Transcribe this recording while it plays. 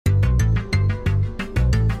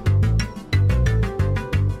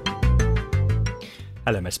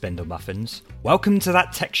Hello, my Spindle Muffins. Welcome to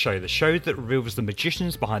That Tech Show, the show that reveals the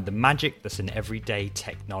magicians behind the magic that's in everyday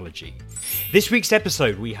technology. This week's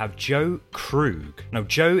episode, we have Joe Krug. Now,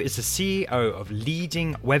 Joe is the CEO of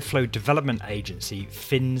leading Webflow development agency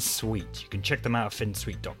FinSuite. You can check them out at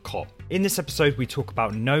finsuite.com. In this episode, we talk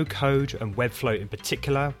about no-code and Webflow in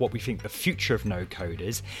particular, what we think the future of no-code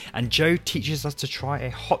is, and Joe teaches us to try a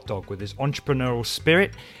hot dog with his entrepreneurial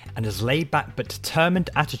spirit and his laid-back but determined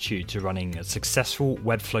attitude to running a successful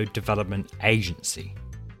Webflow development agency.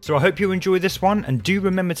 So I hope you enjoy this one, and do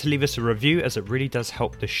remember to leave us a review as it really does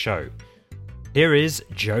help the show. Here is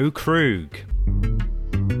Joe Krug.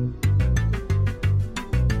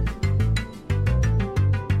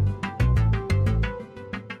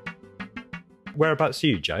 Whereabouts are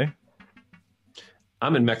you, Joe?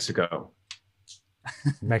 I'm in Mexico.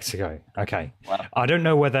 Mexico, okay. Wow. I don't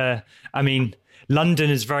know whether, London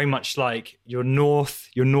is very much like your North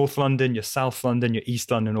London, your South London, your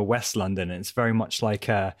East London or West London. And it's very much like,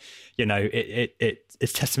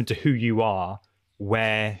 it's testament to who you are,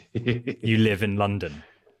 where you live in London.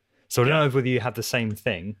 So I don't know whether you have the same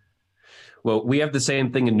thing. Well, we have the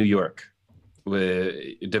same thing in New York.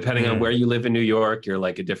 Depending on where you live in New York, you're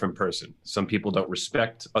like a different person. Some people don't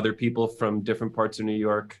respect other people from different parts of New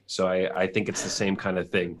York. So I think it's the same kind of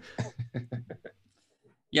thing.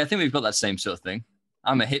 Yeah, I think we've got that same sort of thing.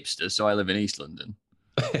 I'm a hipster, so I live in East London.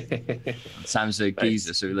 Sam's a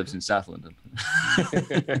geezer, so he lives in South London.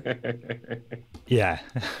 Yeah.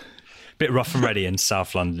 Bit rough and ready in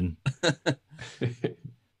South London.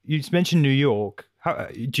 You mentioned New York. Are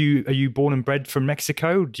you born and bred from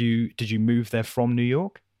Mexico? Did you move there from New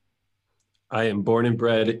York? I am born and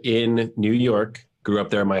bred in New York, grew up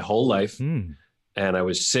there my whole life, and I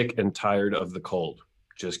was sick and tired of the cold.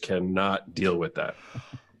 Just cannot deal with that.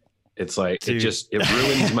 It's like, it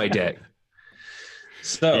ruins my day.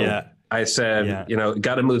 So I said,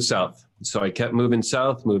 got to move south. So I kept moving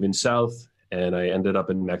south, and I ended up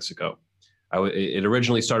in Mexico. It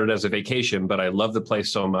originally started as a vacation, but I love the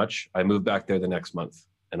place so much. I moved back there the next month,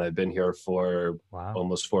 and I've been here for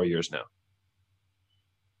almost 4 years now.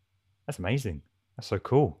 That's amazing. That's so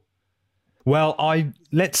cool. Well,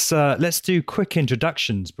 let's do quick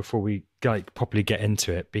introductions before we properly get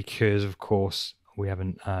into it, because of course we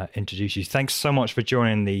haven't introduced you. Thanks so much for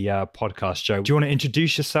joining the podcast, Joe. Do you want to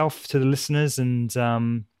introduce yourself to the listeners and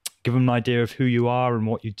give them an idea of who you are and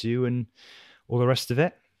what you do and all the rest of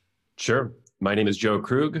it? Sure. My name is Joe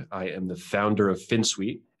Krug. I am the founder of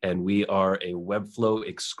FinSuite, and we are a Webflow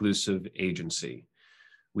exclusive agency.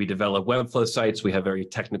 We develop Webflow sites, we have very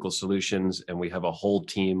technical solutions, and we have a whole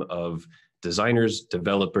team of designers,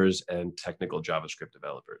 developers, and technical JavaScript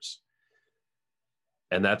developers.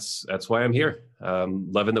 And that's why I'm here.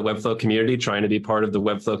 Loving the Webflow community, trying to be part of the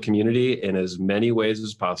Webflow community in as many ways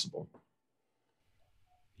as possible.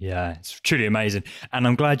 Yeah, it's truly amazing. And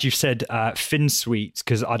I'm glad you said FinSuite,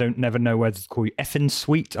 because I don't never know whether to call you effing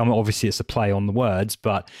sweet. Obviously it's a play on the words,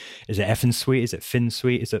 but is it effing sweet? Is it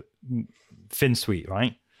FinSuite? Is it FinSuite,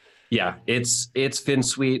 right? Yeah, it's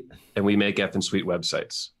FinSuite, and we make effing sweet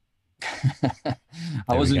websites.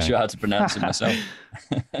 I wasn't sure how to pronounce it myself.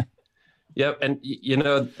 Yep, and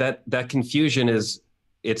that confusion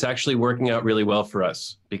it's actually working out really well for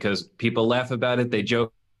us, because people laugh about it, they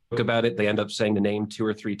joke about it, they end up saying the name 2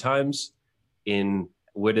 or 3 times in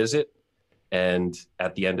what is it, and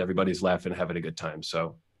at the end everybody's laughing, having a good time.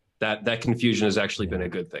 So that confusion has actually been a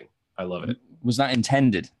good thing. I love it. Was that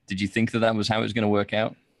intended? Did you think that was how it was going to work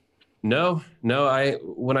out? No.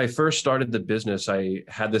 When I first started the business, I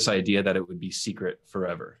had this idea that it would be secret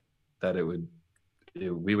forever, that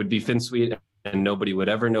we would be FinSuite and nobody would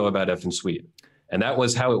ever know about FinSuite. And that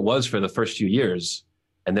was how it was for the first few years.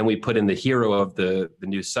 And then we put in the hero of the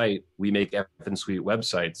new site, we make FinSuite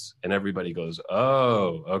websites, and everybody goes,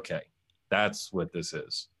 oh, okay, that's what this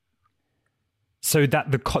is. So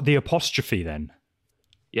that the apostrophe then?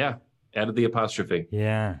 Yeah, added the apostrophe.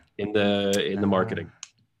 Yeah. In the marketing.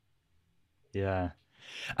 Yeah.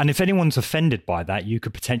 And if anyone's offended by that, you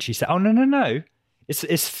could potentially say, oh, no.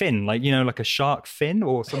 It's fin, like a shark fin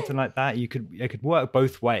or something like that. It could work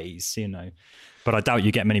both ways, But I doubt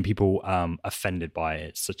you get many people offended by it.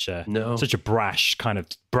 It's such a brash kind of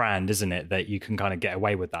brand, isn't it? That you can kind of get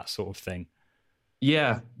away with that sort of thing.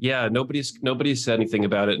 Yeah. Nobody's said anything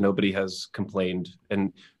about it. Nobody has complained,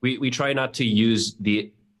 and we try not to use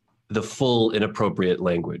the full inappropriate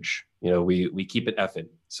language. We keep it effing.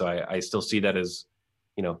 So I still see that as,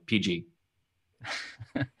 PG.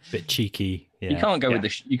 Bit cheeky. Yeah. You can't go with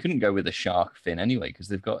you couldn't go with a shark fin anyway, because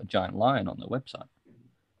they've got a giant lion on their website.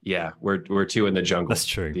 Yeah, we're too in the jungle. That's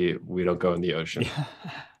true. We don't go in the ocean.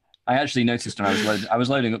 I actually noticed when I was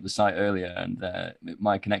loading up the site earlier, and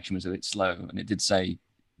my connection was a bit slow, and it did say,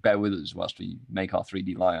 "Bear with us whilst we make our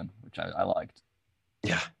 3D lion," which I liked.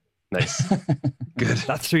 Yeah, nice, good.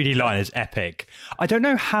 That 3D line is epic. I don't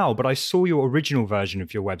know how, but I saw your original version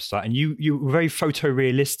of your website, and you were very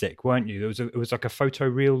photorealistic, weren't you? It was like a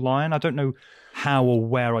photoreal lion. I don't know how or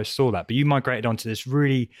where I saw that, but you migrated onto this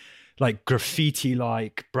really like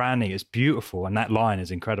graffiti-like branding. It's beautiful, and that lion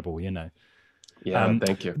is incredible. Yeah,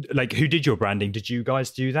 thank you. Like, who did your branding? Did you guys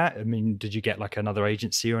do that? I mean, did you get like another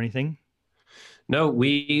agency or anything? No,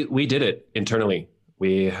 we did it internally.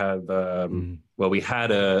 We have we had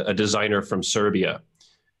a designer from Serbia,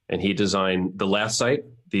 and he designed the last site,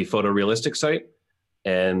 the photorealistic site,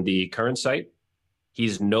 and the current site.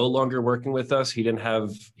 He's no longer working with us.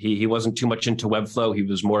 He wasn't too much into Webflow. He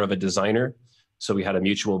was more of a designer, so we had a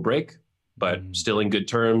mutual break, but still in good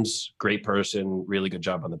terms. Great person, really good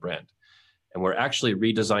job on the brand. And we're actually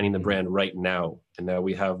redesigning the brand right now. And now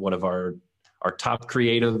we have one of our top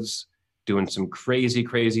creatives doing some crazy,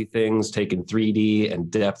 crazy things, taking 3D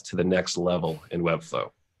and depth to the next level in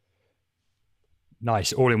Webflow.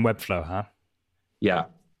 Nice. All in Webflow, huh? Yeah.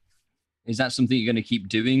 Is that something you're going to keep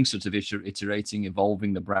doing, sort of iterating,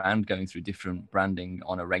 evolving the brand, going through different branding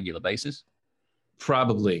on a regular basis?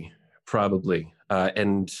 Probably.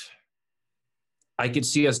 And I could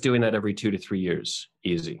see us doing that every 2 to 3 years.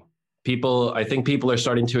 Easy. I think people are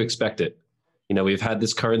starting to expect it. We've had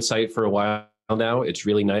this current site for a while now. It's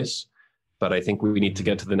really nice, but I think we need to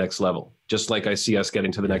get to the next level, just like I see us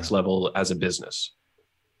getting to the next level as a business.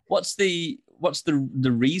 What's the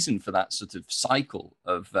reason for that sort of cycle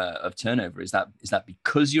of turnover? Is that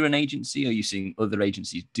because you're an agency? Are you seeing other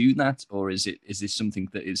agencies do that, or is this something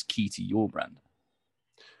that is key to your brand?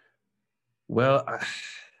 Well,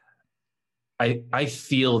 I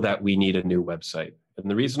feel that we need a new website. And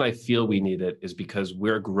the reason I feel we need it is because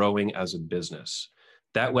we're growing as a business.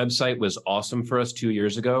 That website was awesome for us 2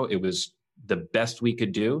 years ago. It was the best we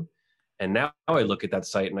could do. And now I look at that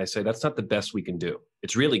site and I say, that's not the best we can do.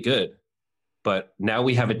 It's really good. But now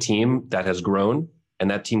we have a team that has grown, and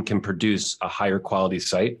that team can produce a higher quality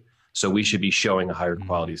site. So we should be showing a higher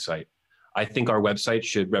quality site. I think our website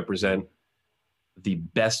should represent the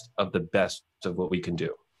best of what we can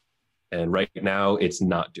do. And right now it's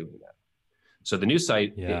not doing that. So the new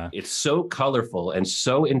site, it's so colorful and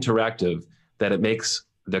so interactive that it makes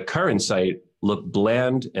the current site look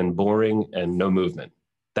bland and boring and no movement.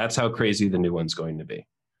 That's how crazy the new one's going to be.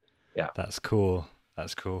 Yeah. That's cool.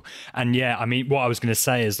 And yeah, I mean, what I was going to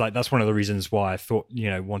say is like, that's one of the reasons why I thought,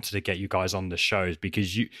 wanted to get you guys on the shows,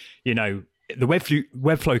 because the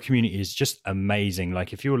Webflow community is just amazing.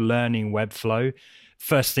 Like, if you're learning Webflow,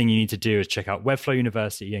 first thing you need to do is check out Webflow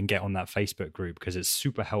University and get on that Facebook group, because it's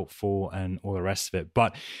super helpful and all the rest of it.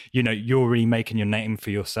 But, you're really making your name for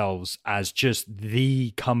yourselves as just the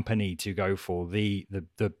company to go for, the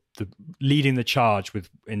leading the charge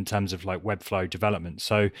in terms of like Webflow development.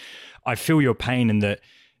 So I feel your pain in that,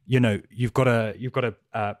 you've got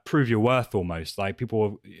to prove your worth almost. Like,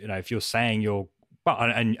 people, if you're saying you're, well,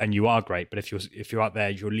 and you are great, but if you're out there,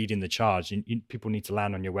 you're leading the charge, and people need to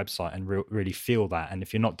land on your website and really feel that. And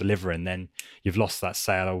if you're not delivering, then you've lost that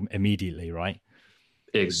sale immediately, right?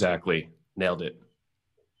 Exactly. Nailed it.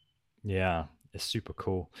 Yeah, it's super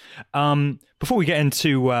cool. Before we get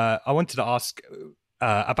into, I wanted to ask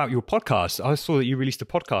about your podcast. I saw that you released a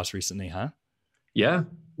podcast recently, huh? Yeah,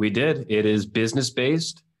 we did. It is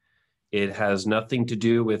business-based. It has nothing to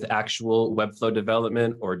do with actual Webflow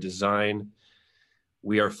development or design.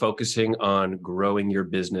 We are focusing on growing your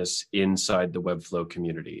business inside the Webflow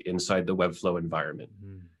community, inside the Webflow environment.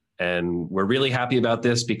 And we're really happy about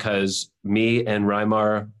this because me and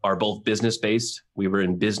Reimar are both business-based. We were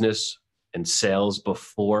in business and sales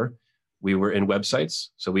before we were in websites.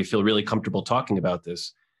 So we feel really comfortable talking about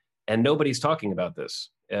this. And nobody's talking about this.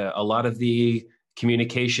 A lot of the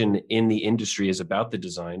communication in the industry is about the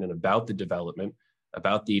design and about the development,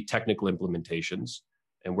 about the technical implementations.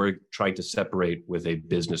 And we're trying to separate with a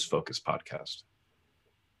business-focused podcast.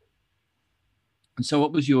 And so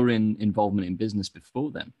what was your involvement in business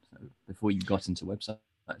before then? So before you got into websites,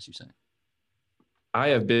 as you say? I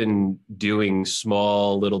have been doing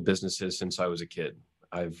small little businesses since I was a kid.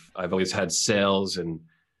 I've always had sales and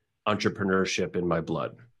entrepreneurship in my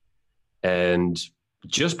blood. And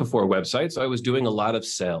just before websites, I was doing a lot of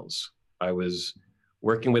sales. I was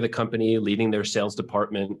working with a company, leading their sales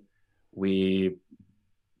department. It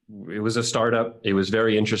was a startup. It was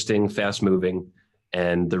very interesting, fast moving.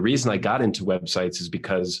 And the reason I got into websites is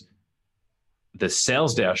because the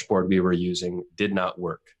sales dashboard we were using did not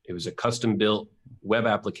work. It was a custom built web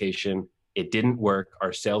application. It didn't work.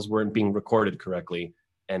 Our sales weren't being recorded correctly.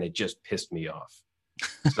 and it just pissed me off.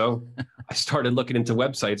 So I started looking into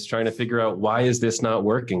websites, trying to figure out, why is this not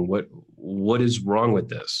working? What is wrong with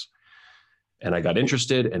this? And I got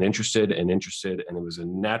interested, and it was a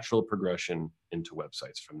natural progression into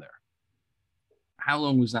websites from there. How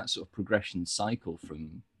long was that sort of progression cycle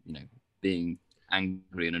from, being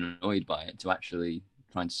angry and annoyed by it to actually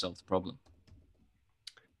trying to solve the problem?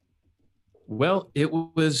 Well,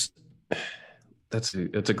 that's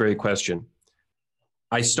a great question.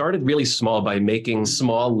 I started really small by making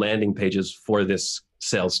small landing pages for this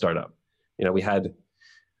sales startup. We had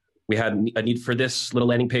a need for this little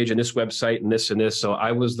landing page and this website and this and this. So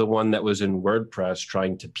I was the one that was in WordPress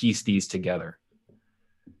trying to piece these together.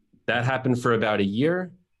 That happened for about a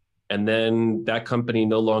year. And then that company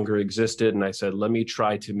no longer existed. And I said, let me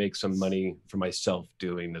try to make some money for myself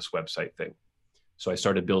doing this website thing. So I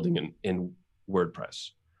started building in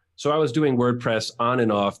WordPress. So I was doing WordPress on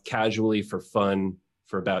and off casually for fun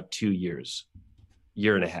for about 2 years,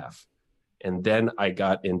 year and a half. And then I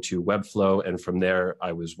got into Webflow. And from there,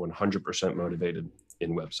 I was 100% motivated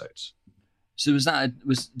in websites. So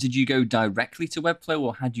did you go directly to Webflow,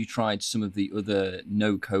 or had you tried some of the other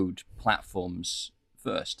no-code platforms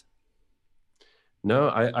first? No,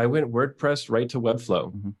 I went WordPress right to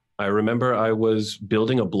Webflow. Mm-hmm. I remember I was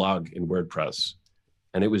building a blog in WordPress,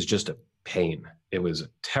 and it was just a pain. It was a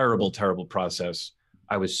terrible, terrible process.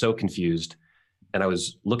 I was so confused, and I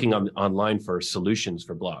was looking online for solutions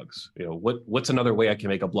for blogs. What's another way I can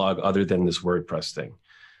make a blog other than this WordPress thing?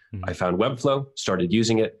 Mm-hmm. I found Webflow, started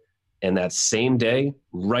using it, and that same day,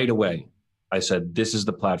 right away, I said, this is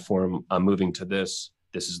the platform. I'm moving to this.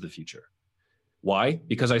 This is the future. Why?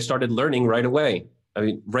 Because I started learning right away. I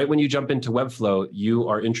mean, right when you jump into Webflow, you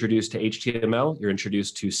are introduced to HTML, you're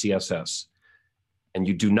introduced to CSS, and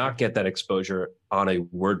you do not get that exposure on a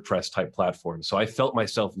WordPress type platform. So I felt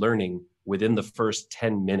myself learning within the first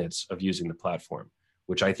 10 minutes of using the platform,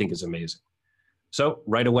 which I think is amazing. So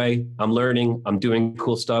right away, I'm learning, I'm doing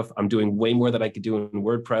cool stuff. I'm doing way more than I could do in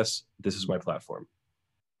WordPress. This is my platform.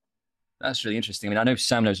 That's really interesting. I mean, I know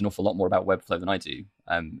Sam knows an awful lot more about Webflow than I do.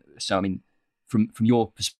 So, I mean, from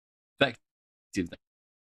your perspective,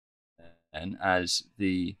 and as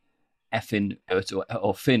the effing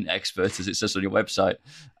or fin expert, as it says on your website,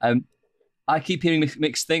 I keep hearing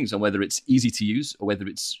mixed things on whether it's easy to use or whether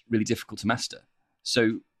it's really difficult to master.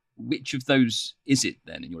 So, which of those is it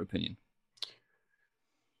then, in your opinion?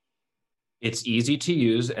 It's easy to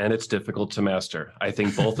use and it's difficult to master. I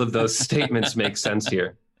think both of those statements make sense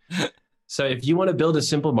here. So if you want to build a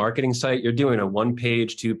simple marketing site, you're doing a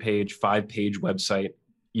 1-page, 2-page, 5-page website.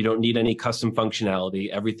 You don't need any custom functionality.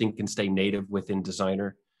 Everything can stay native within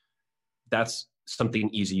Designer. That's something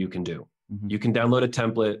easy you can do. Mm-hmm. You can download a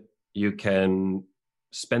template. You can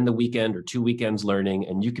spend the weekend or 2 weekends learning,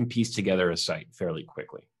 and you can piece together a site fairly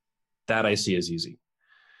quickly. That I see as easy.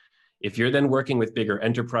 If you're then working with bigger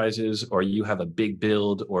enterprises, or you have a big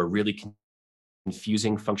build or really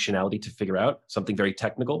confusing functionality to figure out, something very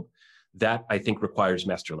technical, that I think requires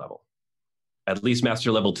master level, at least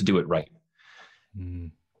master level to do it right.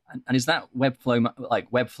 Mm. And is that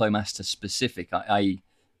Webflow Master specific?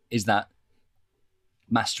 Is that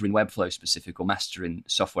master in Webflow specific or master in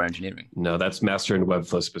software engineering? No, that's master in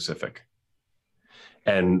Webflow specific.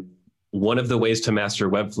 And one of the ways to master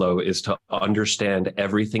Webflow is to understand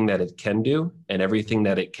everything that it can do and everything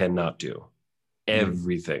that it cannot do.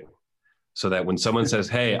 Everything. So that when someone says,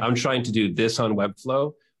 hey, I'm trying to do this on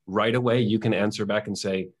Webflow, right away you can answer back and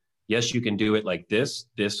say, yes, you can do it like this,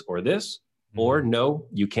 this, or this, or no,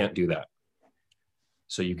 you can't do that.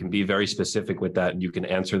 So you can be very specific with that, and you can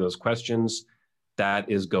answer those questions. That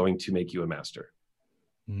is going to make you a master.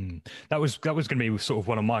 That was going to be sort of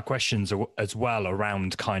one of my questions as well,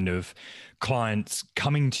 around kind of clients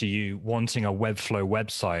coming to you wanting a Webflow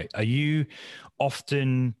website. Are you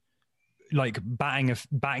often like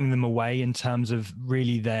batting them away in terms of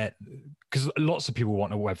really because lots of people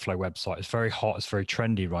want a Webflow website. It's very hot. It's very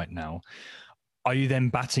trendy right now. Are you then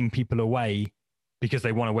batting people away because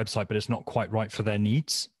they want a website, but it's not quite right for their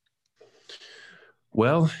needs?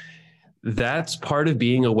 Well, that's part of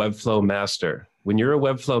being a Webflow master. When you're a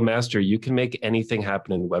Webflow master, you can make anything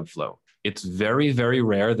happen in Webflow. It's very, very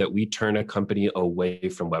rare that we turn a company away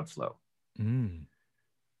from Webflow.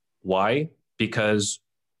 Why? Because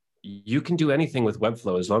you can do anything with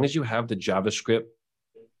Webflow as long as you have the JavaScript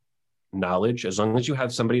knowledge, as long as you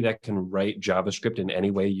have somebody that can write JavaScript in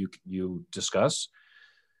any way you discuss,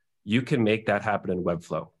 you can make that happen in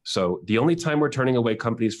Webflow. So the only time we're turning away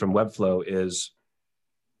companies from Webflow is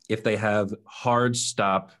if they have hard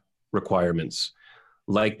stop requirements,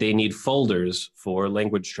 like they need folders for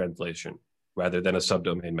language translation rather than a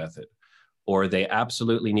subdomain method, or they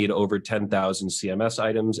absolutely need over 10,000 CMS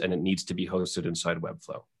items and it needs to be hosted inside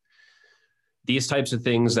Webflow. These types of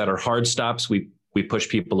things that are hard stops, we push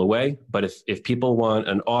people away. But if people want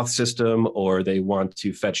an auth system or they want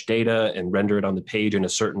to fetch data and render it on the page in a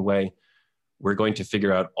certain way, we're going to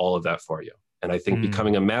figure out all of that for you. And I think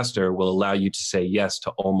becoming a master will allow you to say yes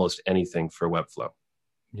to almost anything for Webflow.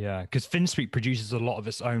 Yeah, because FinSuite produces a lot of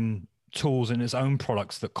its own tools and its own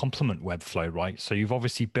products that complement Webflow, right? So you're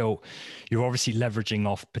obviously leveraging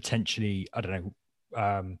off potentially, I don't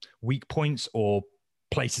know, weak points or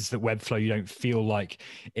places that Webflow you don't feel like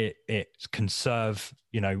it can serve,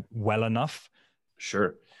 well enough.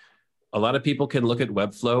 Sure. A lot of people can look at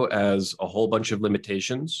Webflow as a whole bunch of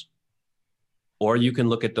limitations, or you can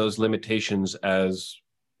look at those limitations as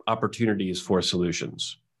opportunities for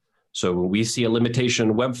solutions. So when we see a limitation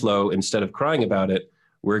in Webflow, instead of crying about it,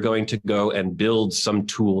 we're going to go and build some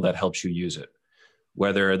tool that helps you use it.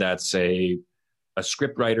 Whether that's a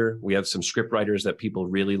script writer, we have some script writers that people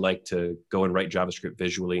really like to go and write JavaScript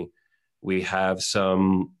visually. We have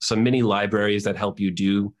some mini libraries that help you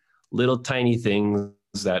do little tiny things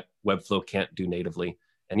that Webflow can't do natively.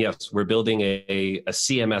 And yes, we're building a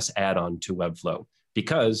CMS add-on to Webflow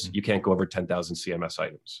because you can't go over 10,000 CMS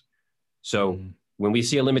items. So when we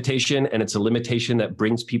see a limitation and it's a limitation that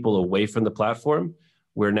brings people away from the platform,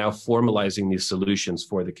 we're now formalizing these solutions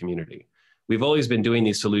for the community. We've always been doing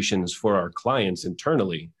these solutions for our clients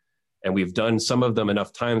internally, and we've done some of them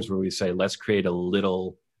enough times where we say, let's create a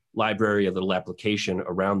little library, a little application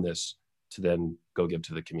around this to then go give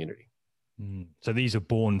to the community. So these are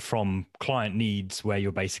born from client needs where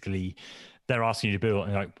they're asking you to build,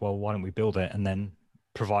 and you're like, well, why don't we build it and then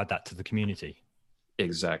provide that to the community?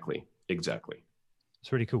 Exactly.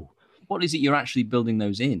 It's really cool. What is it you're actually building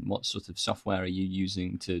those in? What sort of software are you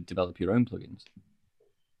using to develop your own plugins?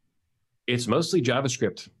 It's mostly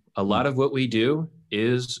JavaScript. A lot of what we do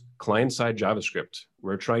is client-side JavaScript.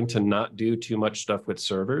 We're trying to not do too much stuff with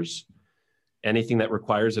servers, anything that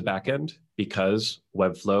requires a backend, because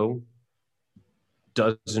Webflow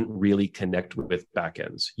doesn't really connect with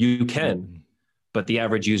backends. You can, but the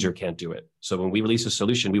average user can't do it. So when we release a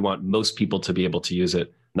solution, we want most people to be able to use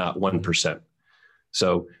it, not 1%.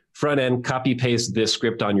 So front end, copy paste this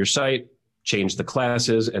script on your site, change the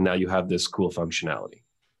classes, and now you have this cool functionality.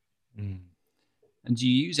 And do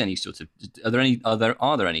you use any sort of, are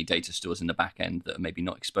there any data stores in the back end that are maybe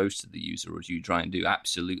not exposed to the user, or do you try and do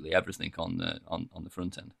absolutely everything on the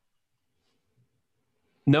front end?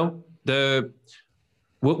 No,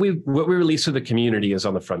 what we release to the community is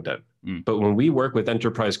on the front end. But when we work with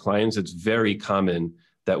enterprise clients, it's very common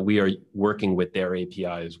that we are working with their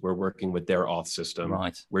APIs. We're working with their auth system.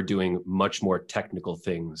 Right. We're doing much more technical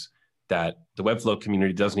things that the Webflow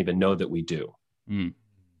community doesn't even know that we do.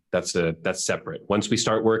 That's separate. Once we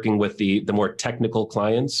start working with the more technical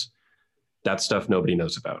clients, that stuff nobody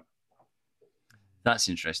knows about. That's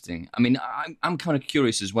interesting. I mean, I'm kind of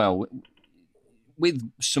curious as well.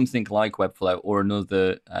 With something like Webflow or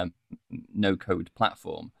another no-code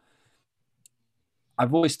platform,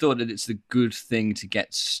 I've always thought that it's a good thing to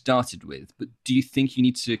get started with. But do you think you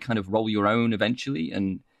need to kind of roll your own eventually?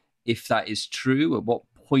 And if that is true, at what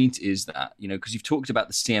point is that? Because you've talked about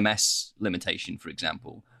the CMS limitation, for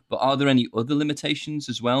example. But are there any other limitations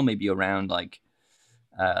as well, maybe around like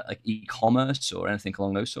e-commerce or anything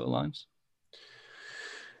along those sort of lines?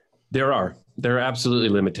 There are absolutely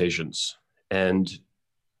limitations, and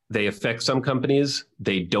they affect some companies.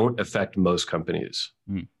 They don't affect most companies.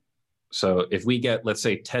 So if we get, let's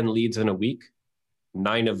say, 10 leads in a week,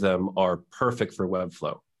 9 of them are perfect for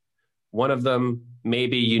Webflow. One of them,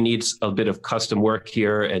 maybe you need a bit of custom work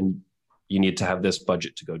here and you need to have this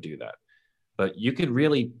budget to go do that. But you could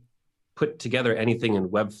really put together anything in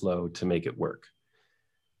Webflow to make it work.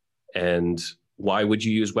 And why would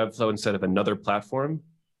you use Webflow instead of another platform?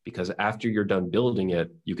 Because after you're done building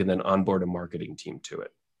it, you can then onboard a marketing team to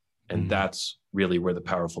it. And that's really where the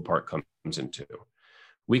powerful part comes into.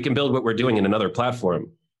 We can build what we're doing in another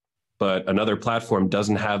platform, but another platform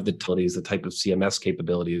doesn't have the type of CMS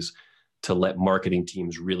capabilities to let marketing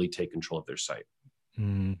teams really take control of their site.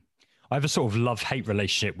 I have a sort of love-hate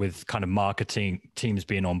relationship with kind of marketing teams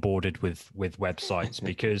being onboarded with websites,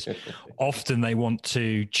 because often they want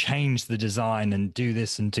to change the design and do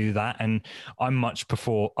this and do that. And I much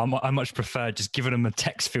prefer just giving them a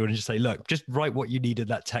text field and just say, look, just write what you need in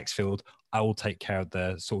that text field. I will take care of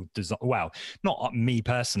the sort of design. Well, not me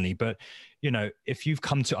personally, but if you've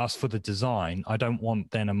come to us for the design, I don't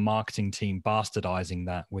want then a marketing team bastardizing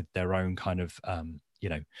that with their own kind of,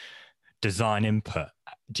 design input.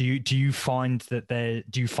 Do you find that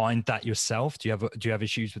do you find that yourself? Do you have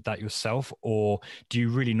issues with that yourself, or do you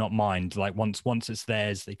really not mind? Like once it's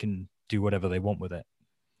theirs, they can do whatever they want with it.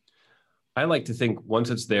 I like to think once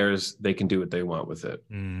it's theirs, they can do what they want with it.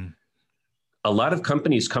 Mm. A lot of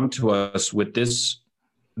companies come to us with this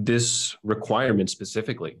requirement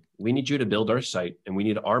specifically. We need you to build our site, and we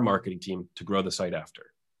need our marketing team to grow the site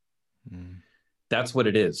after. Mm. That's what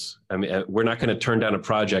it is. I mean, we're not going to turn down a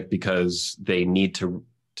project because they need to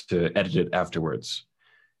edit it afterwards.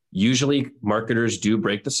 Usually marketers do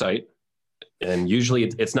break the site, and usually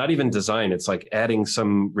it's not even design. It's like adding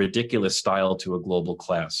some ridiculous style to a global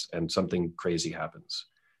class and something crazy happens.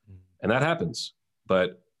 And that happens,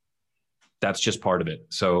 but that's just part of it.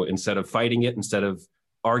 So instead of fighting it, instead of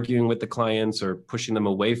arguing with the clients or pushing them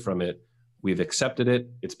away from it, we've accepted it.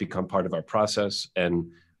 It's become part of our process,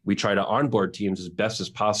 and we try to onboard teams as best as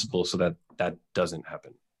possible so that that doesn't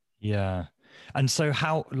happen. Yeah. And so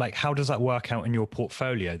how does that work out in your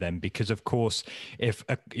portfolio then? Because of course,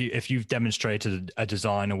 if you've demonstrated a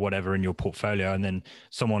design or whatever in your portfolio, and then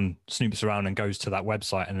someone snoops around and goes to that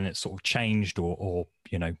website and then it's sort of changed or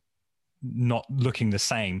not looking the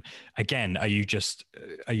same again, are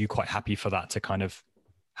you quite happy for that to kind of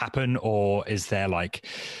happen? Or is there like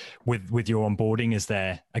with your onboarding, is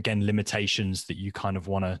there again limitations that you kind of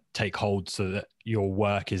want to take hold so that your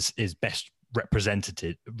work is best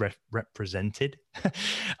represented?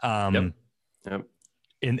 Yep.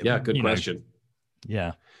 Good question.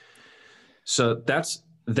 Yeah. So that's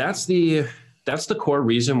the core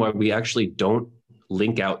reason why we actually don't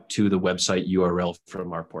link out to the website URL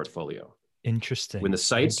from our portfolio. Interesting. When the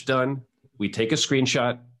site's done, we take a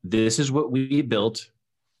screenshot. This is what we built.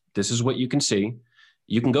 This is what you can see.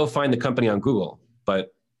 You can go find the company on Google,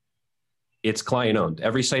 but it's client owned.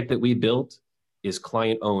 Every site that we built is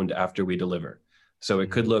client owned after we deliver. So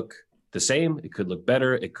it could look the same, it could look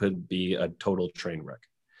better, it could be a total train wreck.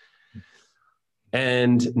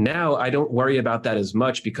 And now I don't worry about that as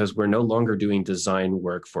much because we're no longer doing design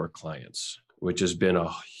work for clients, which has been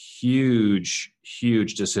a huge,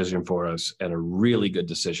 huge decision for us and a really good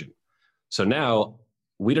decision. So now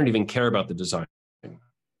we don't even care about the design.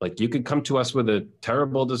 Like you could come to us with a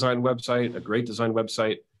terrible design website, a great design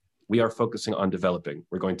website. We are focusing on developing.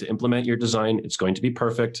 We're going to implement your design. It's going to be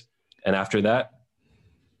perfect. And after that,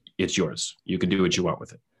 it's yours. You can do what you want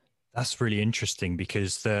with it. That's really interesting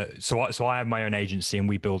because so I have my own agency and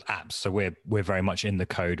we build apps. So we're very much in the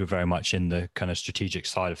code. We're very much in the kind of strategic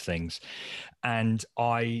side of things. And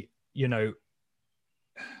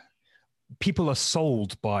people are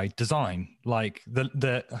sold by design. Like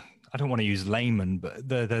the I don't want to use layman, but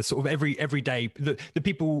the sort of every day, the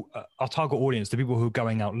people, our target audience, the people who are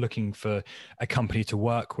going out looking for a company to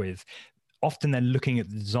work with, often they're looking at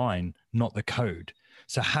the design, not the code.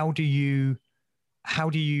 So how do you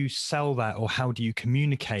sell that, or how do you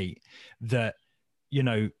communicate that,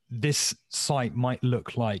 this site might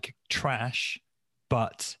look like trash,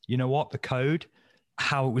 but you know what, the code,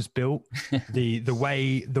 how it was built, the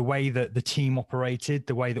way that the team operated,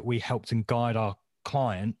 the way that we helped and guide our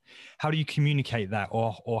client, how do you communicate that,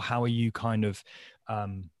 or how are you kind of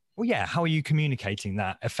how are you communicating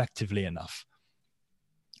that effectively enough?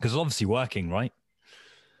 Because it's obviously working, right?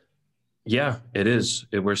 Yeah, it is.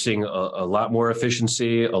 We're seeing a lot more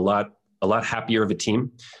efficiency, a lot happier of a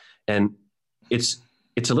team, and it's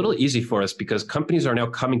a little easy for us because companies are now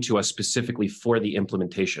coming to us specifically for the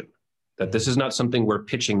implementation. That this is not something we're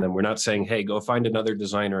pitching them. We're not saying, "Hey, go find another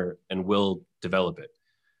designer and we'll develop it."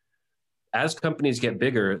 As companies get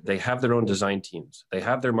bigger, they have their own design teams. They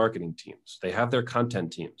have their marketing teams. They have their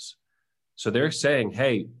content teams. So they're saying,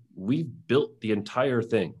 hey, we've built the entire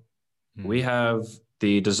thing. We have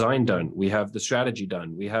the design done. We have the strategy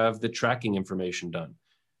done. We have the tracking information done.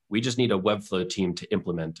 We just need a Webflow team to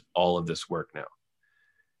implement all of this work now.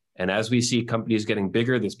 And as we see companies getting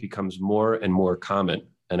bigger, this becomes more and more common.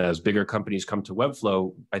 And as bigger companies come to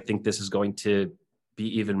Webflow, I think this is going to be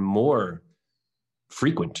even more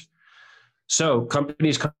frequent. So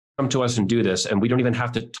companies come to us and do this, and we don't even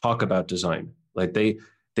have to talk about design. Like they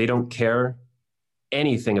don't care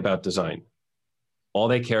anything about design. All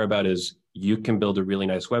they care about is you can build a really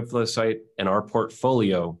nice Webflow site, and our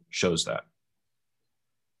portfolio shows that.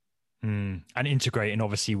 And integrating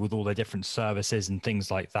obviously with all the different services and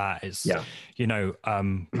things like that is,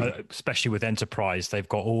 especially with enterprise, they've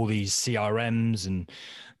got all these CRMs and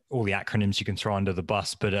all the acronyms you can throw under the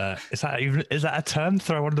bus, but is that a term?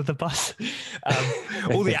 Throw under the bus?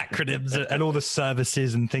 All the acronyms and all the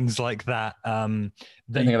services and things like that. I don't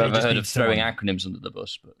think I've ever heard of throwing acronyms under the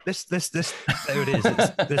bus, but this there it is.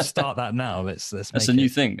 Let's start that now. That's a new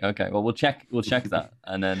thing. Okay, well we'll check that,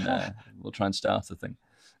 and then we'll try and start the thing.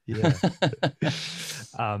 Yeah.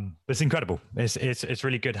 It's incredible. It's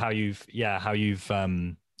really good how you've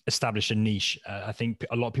established a niche. I think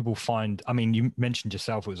a lot of people find, I mean, you mentioned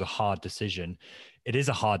yourself, it was a hard decision. It is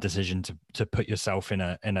a hard decision to put yourself in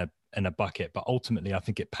a bucket, but ultimately I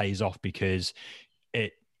think it pays off because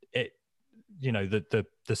it you know, the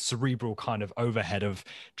cerebral kind of overhead of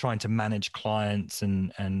trying to manage clients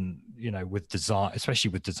and you know, with design, especially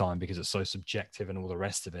with design, because it's so subjective and all the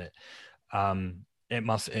rest of it. It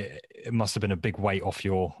must have been a big weight off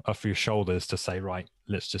your shoulders to say, right,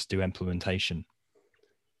 let's just do implementation.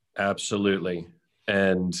 Absolutely.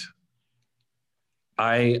 And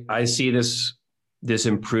I see this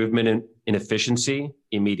improvement in efficiency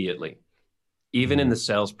immediately, even in the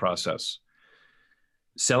sales process.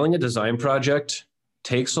 Selling a design project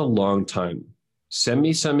takes a long time. Send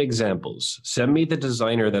me some examples. Send me the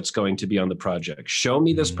designer that's going to be on the project. Show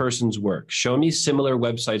me this person's work. Show me similar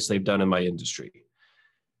websites they've done in my industry.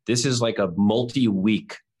 This is like a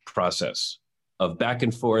multi-week process of back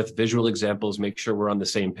and forth, visual examples, make sure we're on the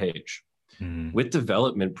same page. With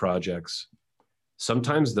development projects,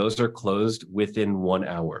 sometimes those are closed within 1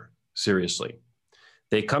 hour. Seriously.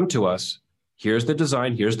 They come to us, here's the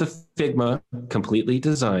design, here's the Figma, completely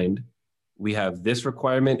designed. We have this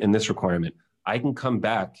requirement and this requirement. I can come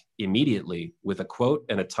back immediately with a quote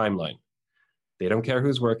and a timeline. They don't care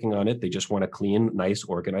who's working on it. They just want a clean, nice,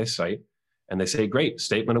 organized site. And they say, great,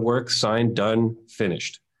 statement of work, signed, done,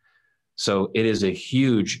 finished. So it is a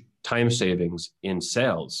huge time savings in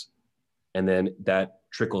sales. And then that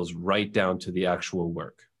trickles right down to the actual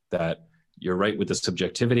work. That you're right with the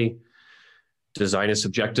subjectivity. Design is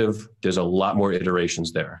subjective. There's a lot more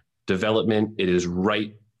iterations there. Development, it is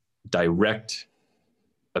right, direct,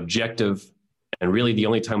 objective. And really the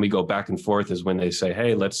only time we go back and forth is when they say,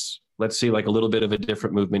 hey, let's see like a little bit of a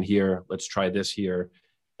different movement here. Let's try this here.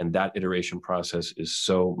 And that iteration process is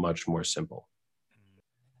so much more simple.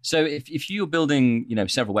 So if you're building, you know,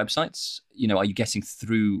 several websites, you know, are you getting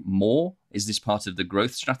through more? Is this part of the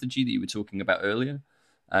growth strategy that you were talking about earlier,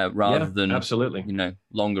 rather than absolutely, you know,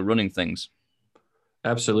 longer running things?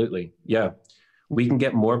 Absolutely, yeah. We can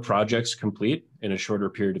get more projects complete in a shorter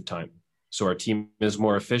period of time. So our team is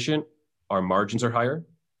more efficient, our margins are higher,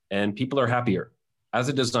 and people are happier. As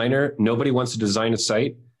a designer, nobody wants to design a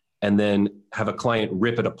site and then have a client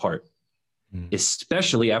rip it apart,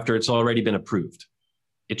 especially after it's already been approved.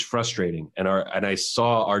 It's frustrating. And I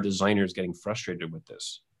saw our designers getting frustrated with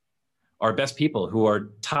this. Our best people who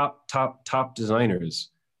are top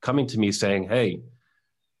designers coming to me saying, hey,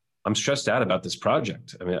 I'm stressed out about this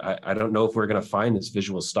project. I mean, I don't know if we're going to find this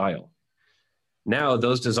visual style. Now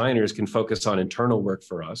those designers can focus on internal work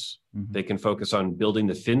for us. They can focus on building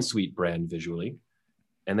the FinSuite brand visually,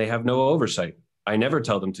 and they have no oversight. I never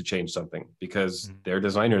tell them to change something because they're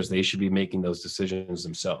designers. They should be making those decisions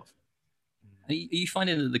themselves. Are you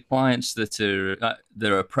finding that the clients that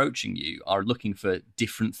are approaching you are looking for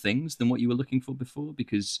different things than what you were looking for before?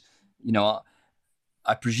 Because, you know,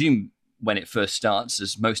 I presume when it first starts,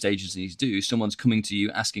 as most agencies do, someone's coming to you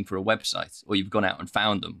asking for a website, or you've gone out and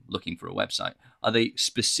found them looking for a website. Are they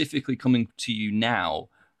specifically coming to you now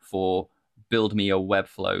for build me a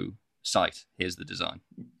Webflow site? Here's the design.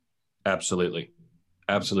 Absolutely.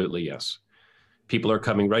 Absolutely, yes. People are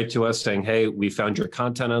coming right to us saying, hey, we found your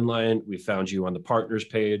content online. We found you on the partners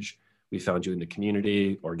page. We found you in the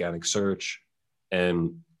community, organic search,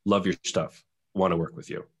 and love your stuff. Want to work with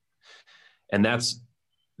you. And that's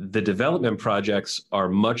the development projects are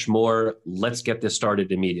much more, let's get this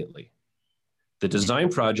started immediately. The design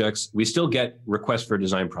projects, we still get requests for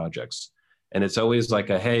design projects. And it's always like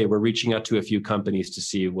hey, we're reaching out to a few companies to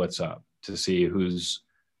see what's up, to see who's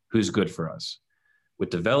good for us. With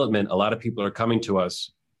development, a lot of people are coming to us.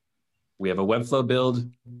 We have a Webflow build.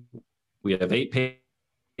 We have 8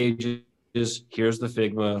 pages. Here's the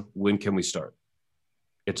Figma. When can we start?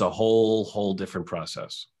 It's a whole different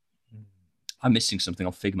process. I'm missing something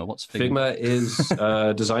on Figma. What's Figma? Figma is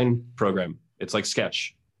a design program. It's like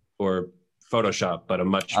Sketch or Photoshop, but a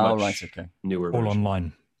much newer all version.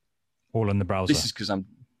 Online, all in the browser.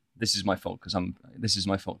 This is my fault because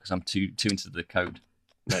I'm too into the code.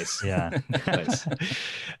 Nice. Yeah. Nice.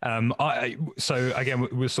 So again,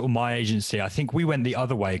 with sort of my agency, I think we went the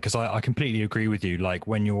other way because I completely agree with you. Like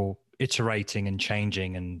when you're iterating and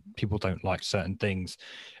changing and people don't like certain things,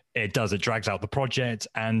 It does. It drags out the project.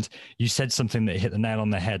 And you said something that hit the nail on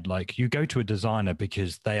the head. Like, you go to a designer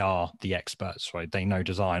because they are the experts, right? They know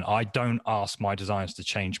design. I don't ask my designers to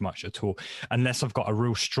change much at all, unless I've got a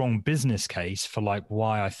real strong business case for like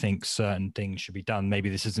why I think certain things should be done. Maybe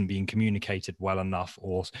this isn't being communicated well enough,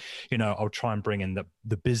 or, you know, I'll try and bring in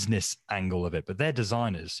the business angle of it, but they're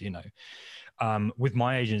designers, you know. With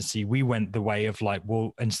my agency, we went the way of like,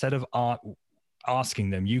 well, instead of asking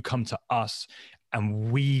them, you come to us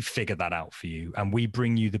and we figure that out for you, and we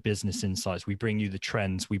bring you the business insights, we bring you the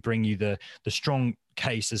trends, we bring you the strong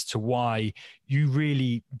case as to why you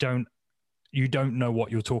really don't know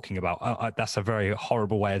what you're talking about. That's a very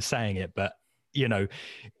horrible way of saying it, but you know,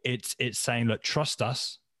 it's saying, look, trust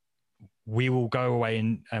us. We will go away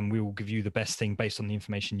and we will give you the best thing based on the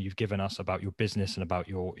information you've given us about your business and about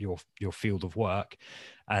your field of work,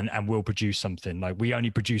 and we'll produce something. Like, we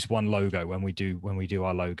only produce one logo when we do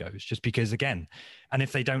our logos, just because, again, and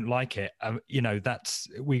if they don't like it, you know, that's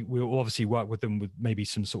we'll obviously work with them with maybe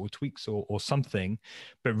some sort of tweaks or something,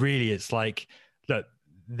 but really it's like, look,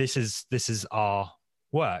 this is our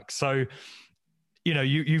work. So, you know,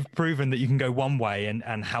 you've proven that you can go one way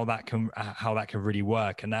and how that can really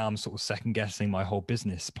work. And now I'm sort of second guessing my whole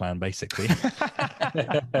business plan, basically,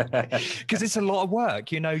 because it's a lot of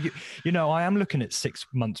work. You know, I am looking at 6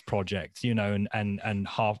 months projects, you know, and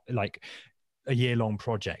half, like, a year long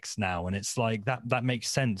projects now. And it's like that makes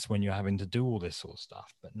sense when you're having to do all this sort of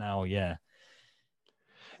stuff. But now, yeah.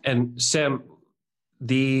 And Sam,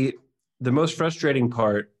 the most frustrating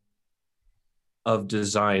part of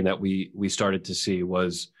design that we started to see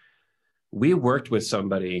was, we worked with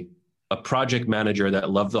somebody, a project manager that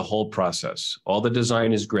loved the whole process. All the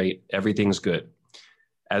design is great. Everything's good.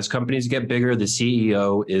 As companies get bigger, the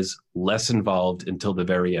CEO is less involved until the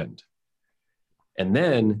very end. And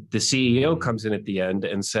then the CEO comes in at the end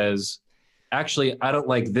and says, actually, I don't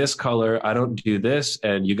like this color. I don't do this.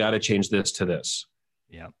 And you got to change this to this.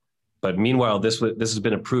 Yeah. But meanwhile, this has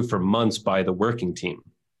been approved for months by the working team.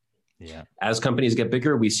 Yeah. As companies get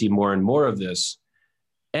bigger, we see more and more of this.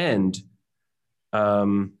 And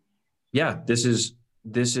this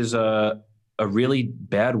is a really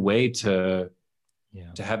bad way to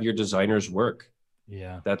have your designers work.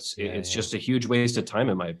 Yeah. It's just a huge waste of time,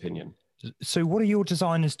 in my opinion. So what are your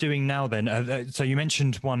designers doing now then? So you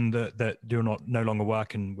mentioned one that you're no longer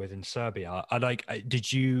working with in Serbia.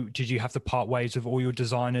 Did you have to part ways with all your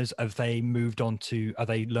designers? Have they moved on to, are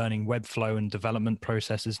they learning Webflow and development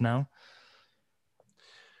processes now?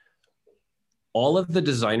 All of the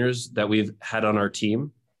designers that we've had on our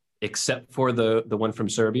team, except for the one from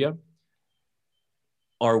Serbia,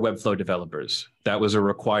 are Webflow developers. That was a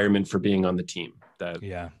requirement for being on the team. That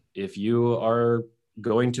if you are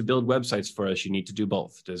going to build websites for us, you need to do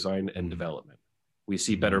both design and development. We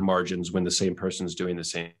see better margins when the same person's doing the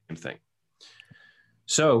same thing.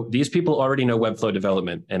 So these people already know Webflow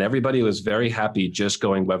development, and everybody was very happy just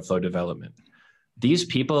going Webflow development. These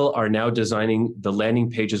people are now designing the landing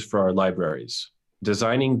pages for our libraries,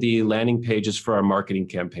 designing the landing pages for our marketing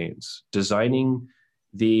campaigns, designing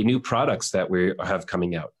the new products that we have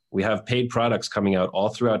coming out. We have paid products coming out all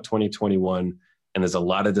throughout 2021, and there's a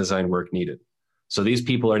lot of design work needed. So these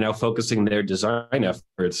people are now focusing their design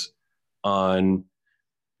efforts on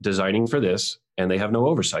designing for this, and they have no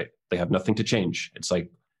oversight. They have nothing to change. It's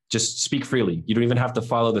like, just speak freely. You don't even have to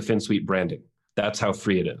follow the FinSuite branding. That's how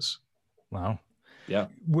free it is. Wow. Yeah.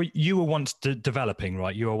 You were once developing,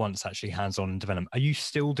 right? You were once actually hands-on in development. Are you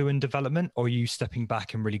still doing development, or are you stepping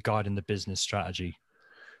back and really guiding the business strategy?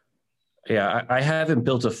 Yeah, I haven't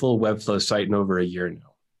built a full Webflow site in over a year now.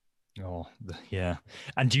 Oh, yeah.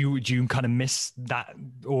 And do you kind of miss that,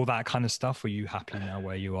 all that kind of stuff? Or are you happy now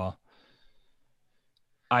where you are?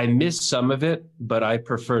 I miss some of it, but I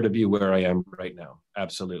prefer to be where I am right now.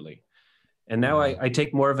 Absolutely. And now I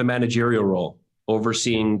take more of a managerial role,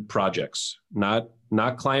 overseeing projects, not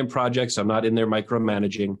client projects. I'm not in there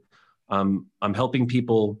micromanaging. I'm helping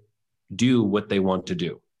people do what they want to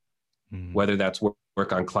do, whether that's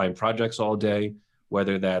work on client projects all day,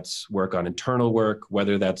 whether that's work on internal work,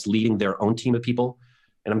 whether that's leading their own team of people.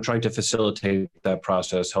 And I'm trying to facilitate that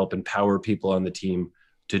process, help empower people on the team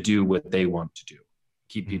to do what they want to do,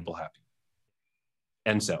 keep people happy,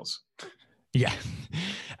 and sales. Yeah.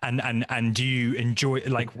 And do you enjoy,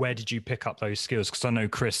 like, where did you pick up those skills? Because I know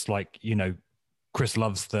Chris, Chris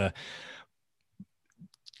loves the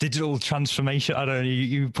digital transformation. I don't know,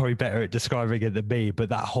 you're probably better at describing it than me, but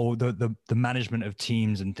that whole, the management of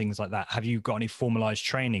teams and things like that. Have you got any formalized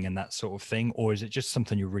training and that sort of thing? Or is it just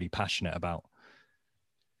something you're really passionate about?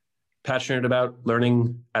 Passionate about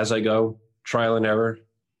learning as I go, trial and error.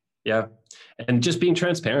 Yeah. And just being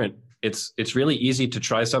transparent. it's really easy to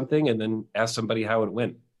try something and then ask somebody how it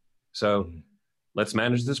went. So let's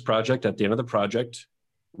manage this project. At the end of the project,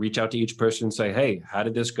 reach out to each person and say, hey, how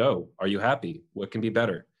did this go? Are you happy? What can be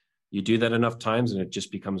better? You do that enough times and it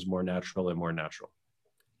just becomes more natural and more natural.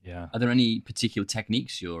 Yeah. Are there any particular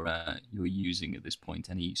techniques you're using at this point?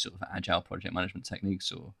 Any sort of agile project management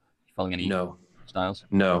techniques, or following any styles?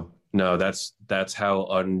 No. That's how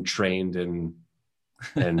untrained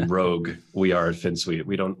and rogue we are at FinSuite.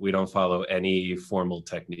 We don't follow any formal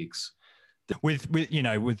techniques. With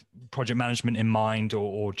project management in mind,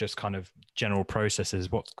 or just kind of general processes,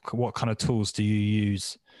 what kind of tools do you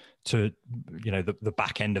use to, the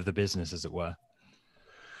back end of the business, as it were?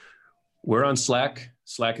 We're on Slack.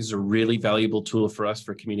 Slack is a really valuable tool for us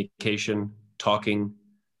for communication, talking,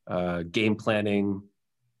 game planning,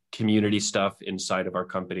 community stuff inside of our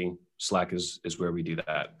company. Slack is where we do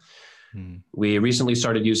that. We recently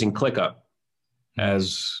started using ClickUp.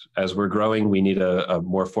 As we're growing, we need a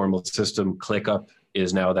more formal system. ClickUp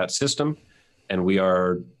is now that system, and we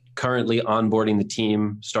are currently onboarding the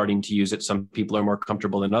team, starting to use it. Some people are more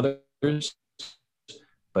comfortable than others,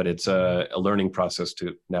 but it's a learning process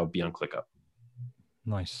to now be on ClickUp.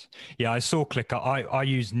 Nice. Yeah, I saw ClickUp. I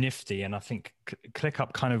use Nifty, and I think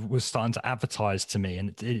ClickUp kind of was starting to advertise to me,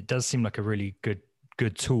 and it does seem like a really good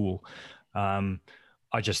tool. I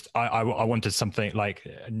wanted something like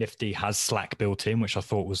Nifty has Slack built in, which I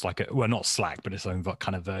thought was like not Slack, but its own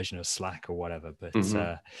kind of version of Slack or whatever.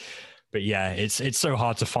 But yeah, it's so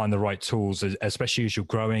hard to find the right tools, especially as you're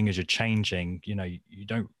growing, as you're changing. You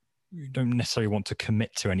don't necessarily want to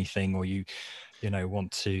commit to anything, or you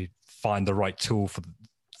want to find the right tool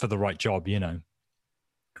for the right job.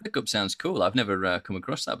 ClickUp sounds cool. I've never come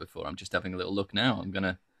across that before. I'm just having a little look now. I'm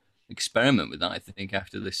gonna experiment with that, I think,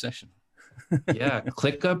 after this session. Yeah,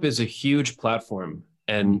 ClickUp is a huge platform,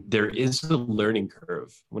 and there is a learning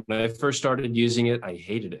curve. When I first started using it, I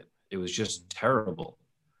hated it. It was just terrible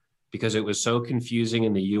because it was so confusing,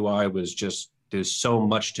 and the UI was just, there's so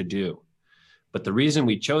much to do. But the reason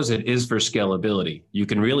we chose it is for scalability. You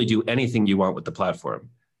can really do anything you want with the platform.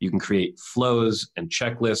 You can create flows and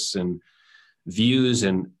checklists and views,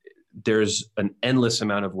 and there's an endless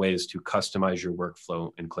amount of ways to customize your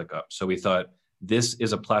workflow in ClickUp. So we thought, this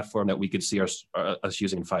is a platform that we could see us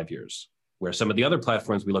using in 5 years. Where some of the other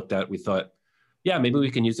platforms we looked at, we thought, yeah, maybe we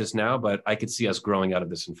can use this now, but I could see us growing out of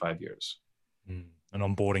this in 5 years. And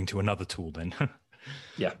onboarding to another tool then.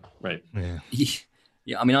 Yeah, right.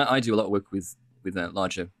 Yeah, I mean, I do a lot of work with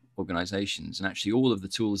larger organizations, and actually all of the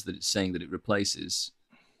tools that it's saying that it replaces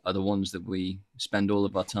are the ones that we spend all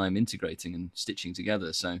of our time integrating and stitching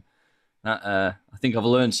together. So I think I've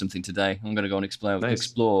learned something today. I'm going to go and explore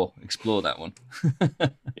that one.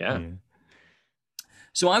 Yeah.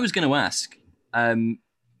 So I was going to ask,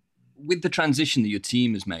 with the transition that your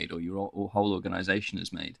team has made, or your whole organization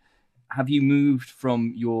has made, have you moved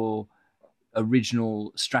from your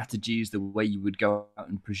original strategies, the way you would go out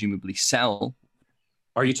and presumably sell?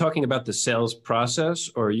 Are you talking about the sales process,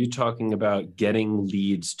 or are you talking about getting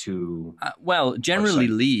leads to? Well, generally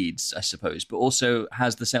leads, I suppose, but also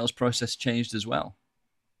has the sales process changed as well?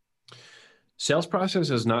 Sales process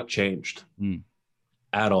has not changed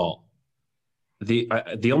at all.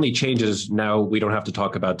 The only change is now we don't have to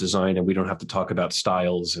talk about design, and we don't have to talk about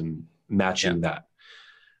styles and matching that.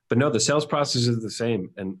 But no, the sales process is the same.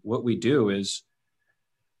 And what we do is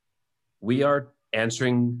we are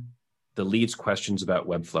answering the leads questions about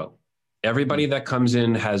Webflow. Everybody that comes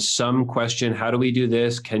in has some question. How do we do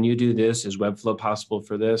this? Can you do this? Is Webflow possible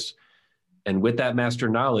for this? And with that master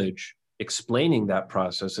knowledge, explaining that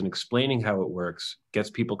process and explaining how it works gets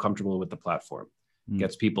people comfortable with the platform,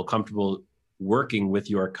 gets people comfortable working with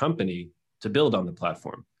your company to build on the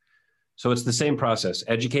platform. So it's the same process,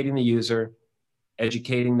 educating the user,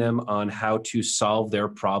 educating them on how to solve their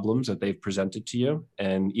problems that they've presented to you,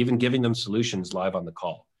 and even giving them solutions live on the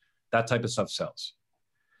call. That type of stuff sells.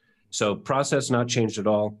 So process not changed at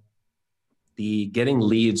all. The getting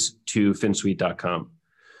leads to finsuite.com.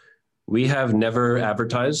 We have never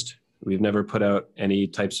advertised. We've never put out any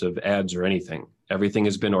types of ads or anything. Everything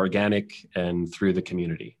has been organic and through the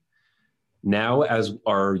community. Now, as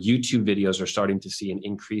our YouTube videos are starting to see an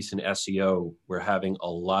increase in SEO, we're having a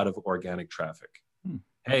lot of organic traffic.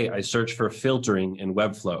 Hey, I searched for filtering in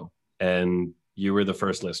Webflow, and you were the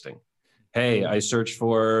first listing. Hey, I searched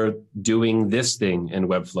for doing this thing in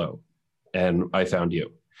Webflow, and I found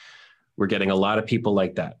you. We're getting a lot of people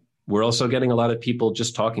like that. We're also getting a lot of people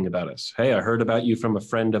just talking about us. Hey, I heard about you from a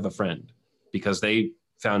friend of a friend, because they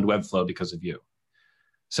found Webflow because of you.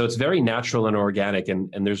 So it's very natural and organic,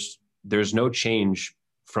 and there's no change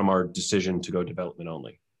from our decision to go development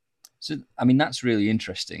only. So, I mean, that's really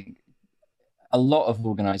interesting. a lot of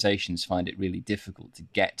organizations find it really difficult to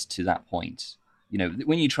get to that point. You know,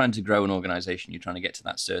 when you're trying to grow an organization, you're trying to get to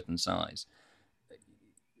that certain size.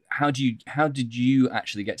 How did you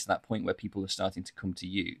actually get to that point where people are starting to come to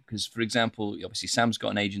you? Because, for example, obviously Sam's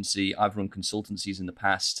got an agency. I've run consultancies in the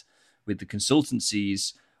past. With the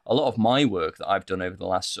consultancies, a lot of my work that I've done over the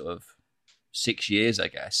last sort of 6 years, I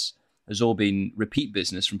guess, has all been repeat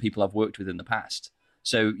business from people I've worked with in the past.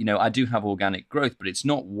 So, you know, I do have organic growth, but it's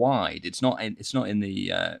not wide. It's not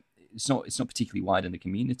particularly wide in the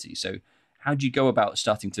community. So how do you go about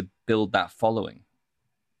starting to build that following?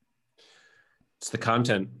 It's the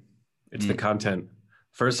content. It's the content.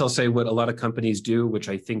 First, I'll say what a lot of companies do, which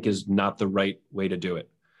I think is not the right way to do it.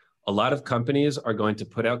 A lot of companies are going to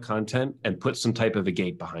put out content and put some type of a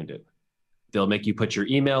gate behind it. They'll make you put your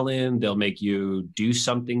email in. They'll make you do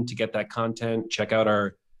something to get that content. Check out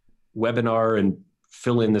our webinar and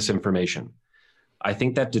fill in this information. I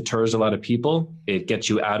think that deters a lot of people. It gets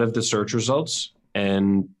you out of the search results.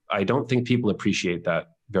 And I don't think people appreciate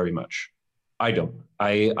that very much. I don't.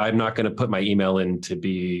 I'm not going to put my email in to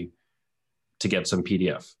get some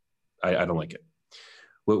PDF. I don't like it.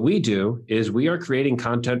 What we do is we are creating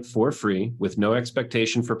content for free with no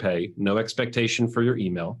expectation for pay, no expectation for your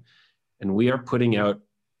email. And we are putting out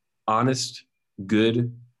honest,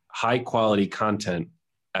 good, high quality content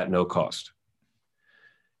at no cost.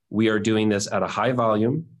 We are doing this at a high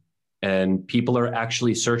volume, and people are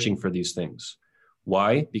actually searching for these things.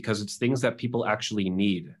 Why? Because it's things that people actually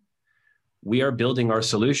need. We are building our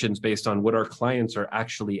solutions based on what our clients are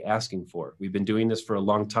actually asking for. We've been doing this for a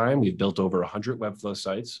long time. We've built over 100 Webflow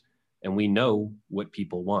sites, and we know what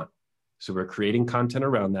people want. So we're creating content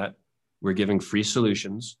around that. We're giving free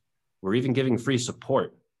solutions. We're even giving free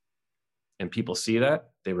support. And people see that,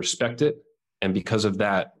 they respect it. And because of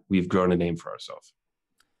that, we've grown a name for ourselves.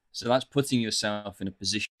 So that's putting yourself in a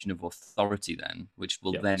position of authority then, which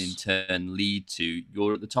will then in turn lead to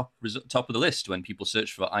you're at the top of the list when people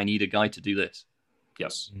search for, I need a guy to do this.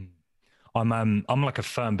 Yes. I'm like a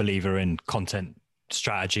firm believer in content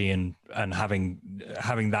strategy and having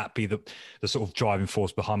that be the sort of driving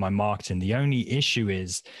force behind my marketing. The only issue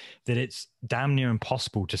is that it's damn near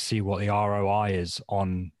impossible to see what the ROI is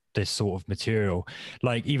on this sort of material,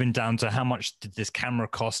 like even down to how much did this camera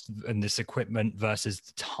cost and this equipment versus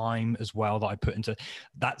the time as well that I put into.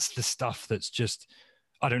 That's the stuff that's just,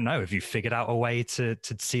 I don't know if you figured out a way to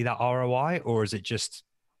see that ROI, or is it just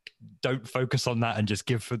don't focus on that and just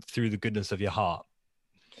give through the goodness of your heart?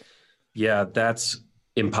 Yeah, that's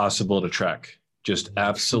impossible to track. Just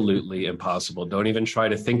absolutely impossible. Don't even try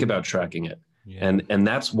to think about tracking it. Yeah. And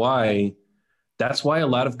that's why a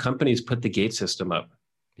lot of companies put the gate system up.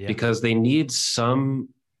 Yeah. Because they need some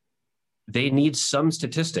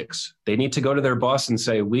statistics. They need to go to their boss and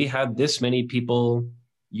say, we had this many people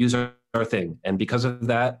use our thing. And because of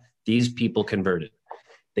that, these people converted.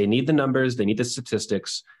 They need the numbers, they need the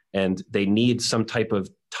statistics, and they need some type of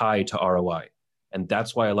tie to ROI. And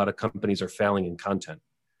that's why a lot of companies are failing in content.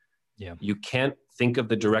 Yeah. You can't think of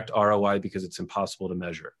the direct ROI because it's impossible to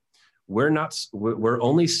measure. We're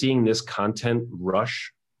only seeing this content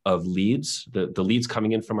rush of leads, the leads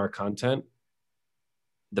coming in from our content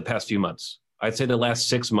the past few months. I'd say the last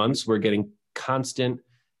 6 months, we're getting constant,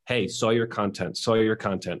 hey, saw your content,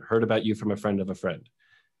 heard about you from a friend of a friend.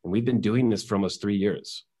 And we've been doing this for almost 3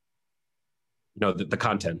 years. You know, the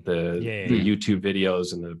content, the YouTube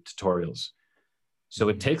videos and the tutorials. So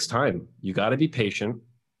it takes time. You got to be patient.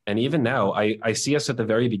 And even now, I see us at the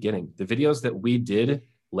very beginning. The videos that we did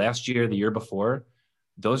last year, the year before,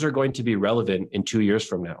 those are going to be relevant in 2 years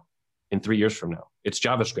from now, in 3 years from now. It's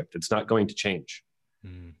JavaScript. It's not going to change.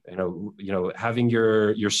 You know, having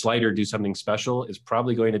your slider do something special is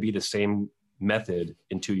probably going to be the same method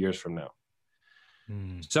in 2 years from now.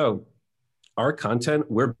 So our content,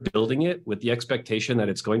 we're building it with the expectation that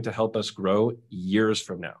it's going to help us grow years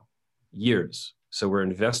from now, years. So we're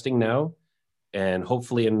investing now, and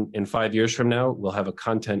hopefully in 5 years from now, we'll have a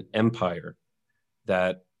content empire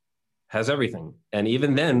that has everything. And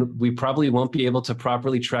even then, we probably won't be able to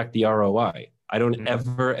properly track the ROI. I don't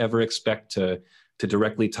ever expect to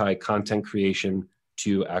directly tie content creation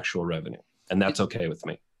to actual revenue. And that's okay with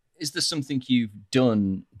me. Is there something you've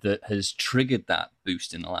done that has triggered that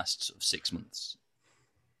boost in the last sort of 6 months?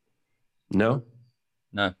 No,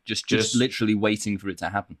 just literally waiting for it to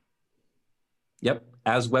happen. Yep.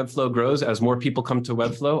 As Webflow grows, as more people come to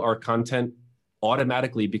Webflow, our content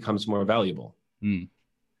automatically becomes more valuable.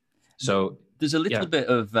 So there's a little bit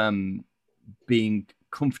of being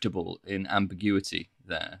comfortable in ambiguity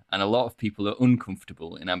there, and a lot of people are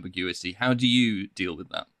uncomfortable in ambiguity. How do you deal with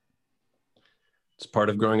that? It's part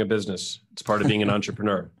of growing a business. It's part of being an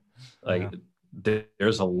entrepreneur. Like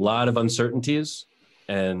there's a lot of uncertainties,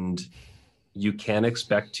 and you can't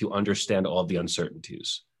expect to understand all the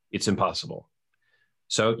uncertainties. It's impossible.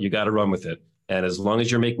 So you got to run with it. And as long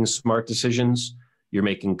as you're making smart decisions, you're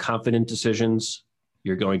making confident decisions,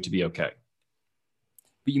 you're going to be okay.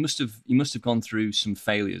 But you must have gone through some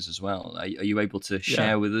failures as well. Are you able to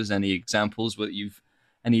share with us any examples? What you've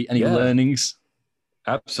any learnings?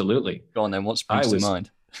 Absolutely. Go on then. What springs to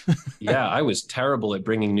mind? Yeah, I was terrible at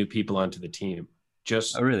bringing new people onto the team.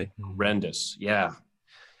 Just really horrendous. Yeah.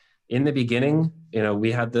 In the beginning,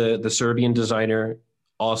 we had the Serbian designer.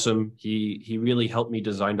 Awesome. He really helped me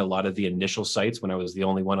design a lot of the initial sites when I was the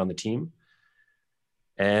only one on the team.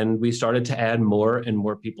 And we started to add more and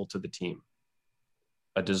more people to the team.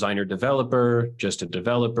 A designer developer, just a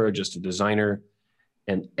designer.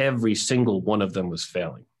 And every single one of them was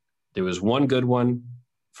failing. There was one good one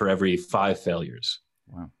for every 5 failures.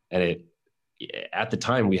 Wow. And at the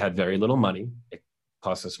time, we had very little money. It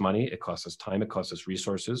cost us money, it cost us time, it cost us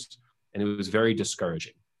resources, and it was very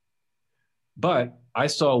discouraging. But I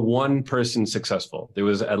saw one person successful. There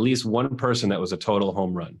was at least one person that was a total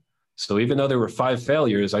home run. So even though there were 5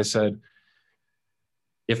 failures, I said,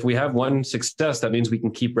 if we have one success, that means we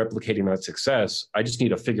can keep replicating that success. I just need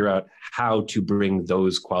to figure out how to bring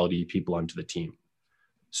those quality people onto the team.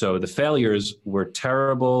 So the failures were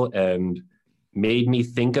terrible and made me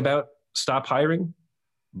think about stop hiring.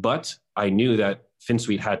 But I knew that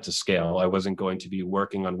FinSuite had to scale. I wasn't going to be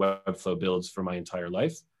working on Webflow builds for my entire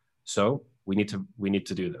life. So we need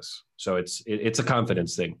to do this. So it's a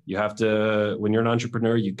confidence thing. You have to, when you're an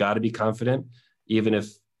entrepreneur, you got to be confident, even if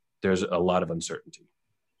there's a lot of uncertainty.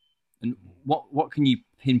 And what can you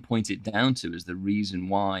pinpoint it down to as the reason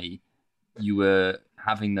why you were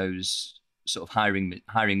having those sort of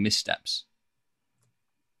hiring missteps?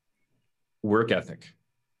 Work ethic.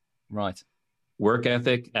 Right. Work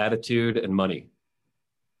ethic, attitude, and money.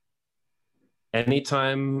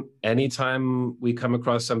 Anytime we come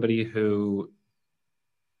across somebody who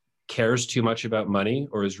cares too much about money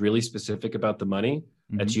or is really specific about the money,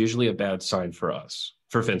 that's usually a bad sign for us,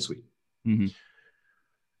 for FinSuite. Mm-hmm.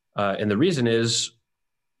 And the reason is,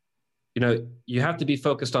 you have to be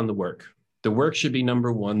focused on the work. The work should be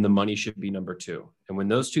number one, the money should be number two. And when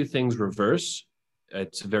those two things reverse,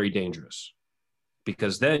 it's very dangerous,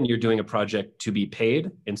 because then you're doing a project to be paid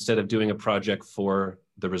instead of doing a project for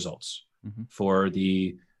the results, for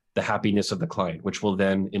the happiness of the client, which will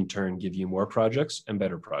then in turn give you more projects and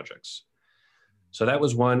better projects. So that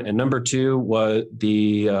was one. And number two was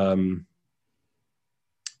the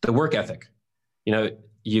work ethic.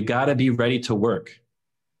 You got to be ready to work.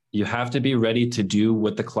 You have to be ready to do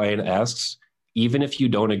what the client asks, even if you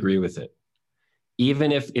don't agree with it.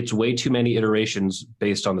 Even if it's way too many iterations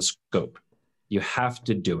based on the scope, you have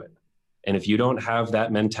to do it. And if you don't have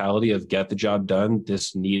that mentality of get the job done,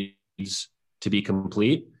 this needs to be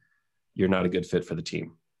complete, you're not a good fit for the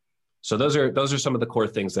team. So those are some of the core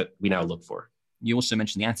things that we now look for. You also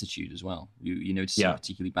mentioned the attitude as well. You noticed some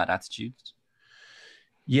particularly bad attitudes?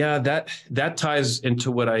 Yeah, that ties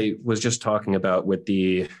into what I was just talking about with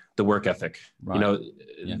the work ethic. Right.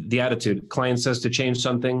 The attitude. Client says to change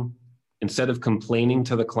something, instead of complaining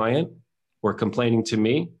to the client or complaining to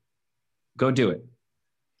me, go do it.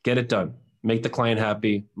 Get it done. Make the client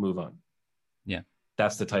happy, move on. Yeah.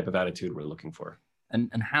 That's the type of attitude we're looking for.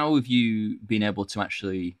 And how have you been able to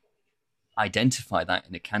actually identify that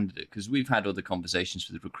in a candidate? Because we've had other conversations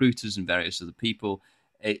with recruiters and various other people.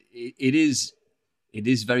 It is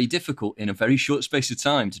very difficult in a very short space of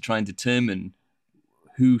time to try and determine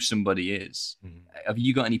who somebody is. Mm-hmm. Have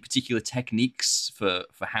you got any particular techniques for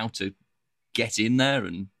how to get in there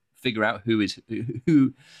and figure out who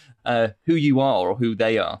you are or who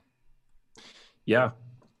they are? Yeah,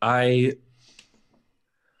 I've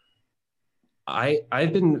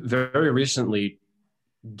been very recently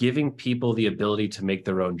giving people the ability to make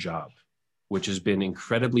their own job, which has been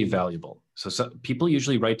incredibly valuable. So people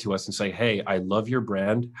usually write to us and say, hey, I love your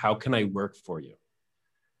brand. How can I work for you?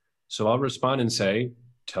 So I'll respond and say,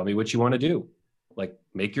 tell me what you want to do. Like,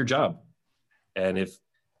 make your job. And if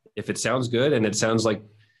it sounds good and it sounds like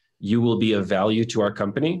you will be of value to our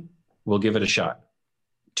company, we'll give it a shot.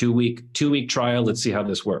 2-week trial. Let's see how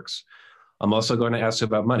this works. I'm also going to ask you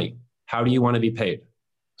about money. How do you want to be paid?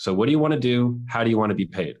 So what do you want to do? How do you want to be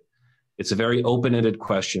paid? It's a very open-ended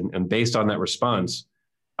question. And based on that response,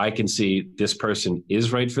 I can see this person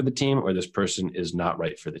is right for the team or this person is not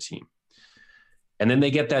right for the team. And then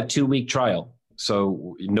they get that 2-week trial.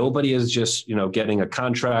 So nobody is just, getting a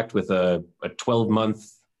contract with a 12-month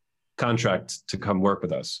contract to come work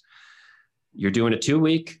with us. You're doing a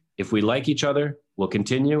 2-week. If we like each other, we'll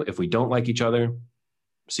continue. If we don't like each other,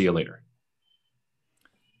 see you later.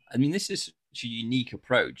 I mean, this is such a unique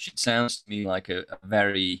approach. It sounds to me like a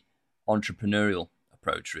very entrepreneurial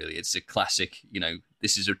approach, really. It's a classic,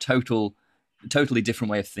 this is a totally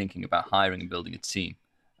different way of thinking about hiring and building a team,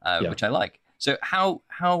 which I like. So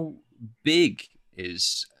how big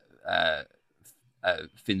is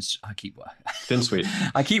FinSuite.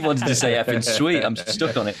 I keep wanting to say FinSuite. I'm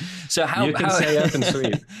stuck on it. So you can say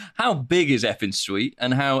FinSuite. How big is FinSuite,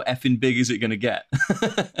 and how effing big is it going to get?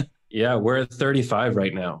 Yeah, we're at 35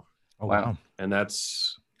 right now. Oh wow! And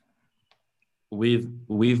that's we've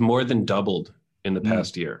more than doubled in the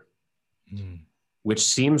past year, which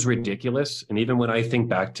seems ridiculous. And even when I think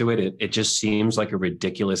back to it, it just seems like a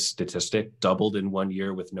ridiculous statistic. Doubled in 1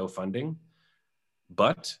 year with no funding,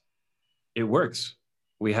 but it works.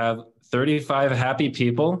 We have 35 happy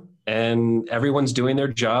people, and everyone's doing their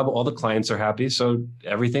job. All the clients are happy, so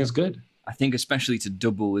everything's good. I think especially to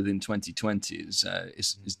double within 2020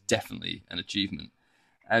 is definitely an achievement.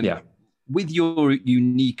 And with your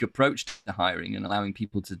unique approach to hiring and allowing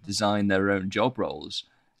people to design their own job roles,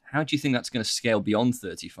 how do you think that's going to scale beyond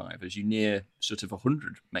 35 as you near sort of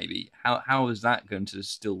 100 maybe? How is that going to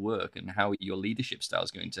still work, and how are your leadership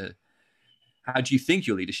styles going to? How do you think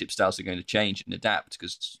your leadership styles are going to change and adapt?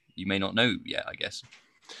 Because you may not know yet, I guess.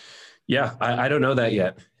 Yeah, I don't know that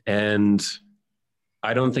yet, and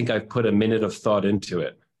I don't think I've put a minute of thought into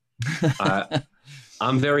it.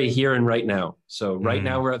 I'm very here and right now. So right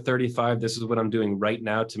now we're at 35. This is what I'm doing right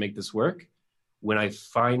now to make this work. When I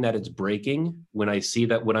find that it's breaking, when I see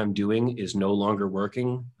that what I'm doing is no longer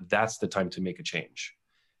working, that's the time to make a change.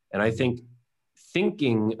 And I think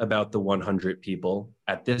thinking about the 100 people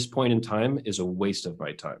at this point in time is a waste of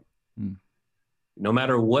my time. No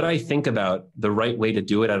matter what I think about the right way to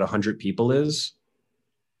do it at 100 people is,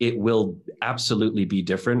 it will absolutely be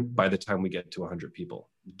different by the time we get to 100 people,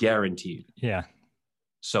 guaranteed. Yeah.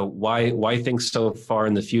 So why think so far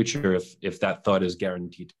in the future if that thought is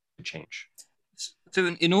guaranteed to change? So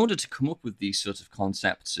in order to come up with these sort of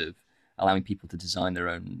concepts of allowing people to design their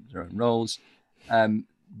own roles,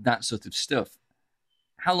 that sort of stuff,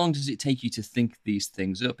 how long does it take you to think these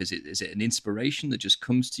things up? Is it an inspiration that just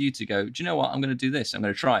comes to you to go, do you know what? I'm going to do this. I'm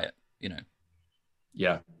going to try it.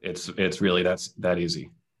 Yeah, it's really that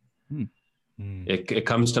easy. It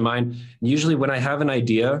comes to mind. Usually when I have an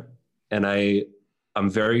idea and I'm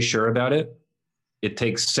very sure about it, it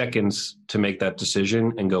takes seconds to make that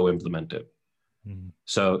decision and go implement it.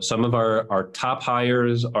 So some of our top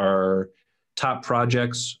hires, our top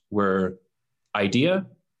projects were idea,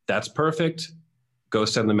 that's perfect, go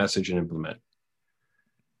send the message and implement.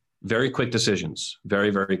 Very quick decisions, very,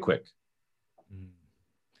 very quick.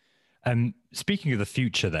 Speaking of the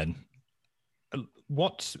future then,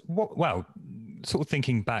 well, sort of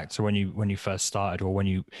thinking back to when you first started, or when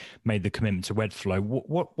you made the commitment to Webflow,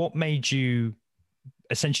 what made you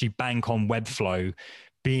essentially bank on Webflow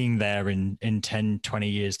being there in 10, 20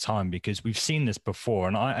 years time? Because we've seen this before,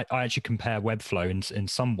 and I actually compare Webflow in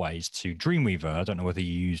some ways to Dreamweaver. I don't know whether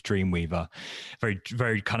you use Dreamweaver. Very,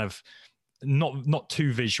 very kind of not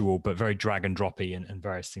too visual, but very drag and droppy and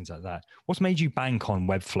various things like that. What's made you bank on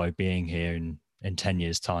Webflow being here in 10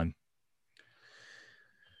 years time?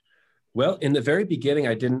 Well, in the very beginning,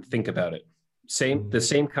 I didn't think about it. The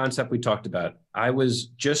same concept we talked about. I was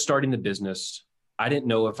just starting the business. I didn't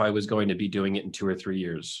know if I was going to be doing it in 2 or 3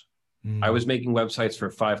 years. I was making websites for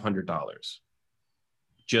 $500,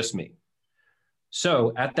 just me.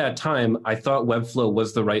 So at that time, I thought Webflow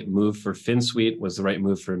was the right move for FinSuite, was the right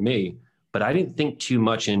move for me, but I didn't think too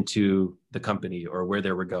much into the company or where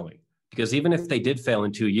they were going. Because even if they did fail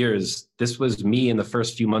in 2 years, this was me in the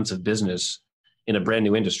first few months of business in a brand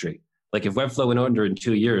new industry. Like if Webflow went under in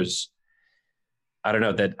 2 years, I don't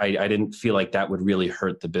know, that I didn't feel like that would really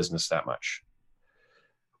hurt the business that much.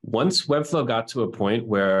 Once Webflow got to a point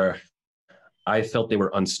where I felt they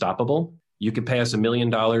were unstoppable, you could pay us $1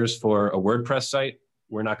 million for a WordPress site,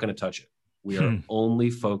 we're not going to touch it. We are only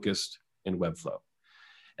focused in Webflow.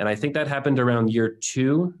 And I think that happened around year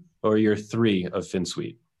 2 or year 3 of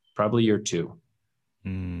FinSuite, probably year 2,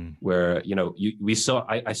 where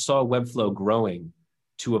I saw Webflow growing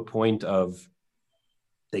to a point of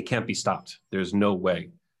they can't be stopped. There's no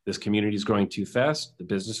way. This community is growing too fast. The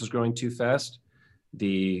business is growing too fast.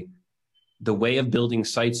 The way of building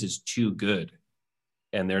sites is too good,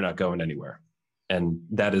 and they're not going anywhere. And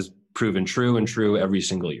that is proven true and true every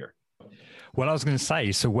single year. Well, I was going to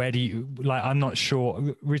say, so where do you, I'm not sure.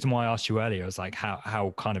 The reason why I asked you earlier was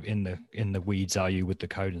how kind of in the weeds are you with the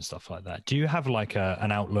code and stuff like that? Do you have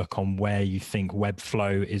an outlook on where you think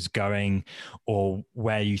Webflow is going, or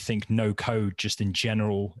where you think no code just in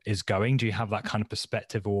general is going? Do you have that kind of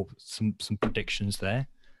perspective or some predictions there?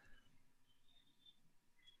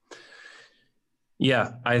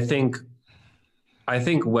 Yeah, I think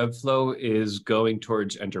Webflow is going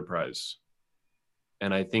towards enterprise.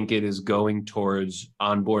 And I think it is going towards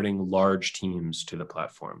onboarding large teams to the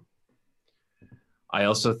platform. I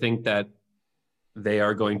also think that they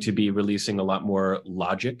are going to be releasing a lot more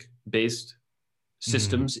logic-based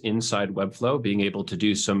systems inside Webflow, being able to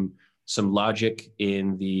do some logic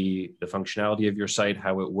in the functionality of your site,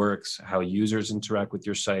 how it works, how users interact with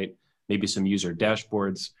your site, maybe some user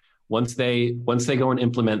dashboards. Once they go and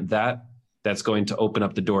implement that, that's going to open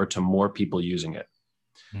up the door to more people using it.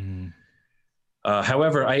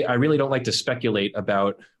 However, I really don't like to speculate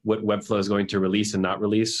about what Webflow is going to release and not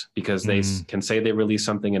release, because they can say they release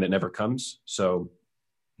something and it never comes. So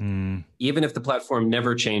even if the platform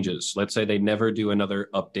never changes, let's say they never do another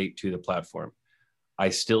update to the platform, I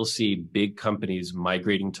still see big companies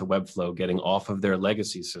migrating to Webflow, getting off of their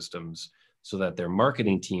legacy systems so that their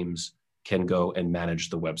marketing teams can go and manage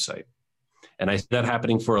the website. And I see that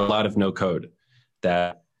happening for a lot of no code,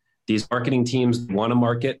 that these marketing teams want to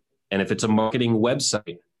market. And if it's a marketing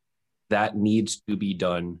website, that needs to be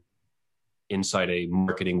done inside a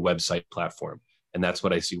marketing website platform. And that's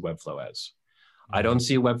what I see Webflow as. I don't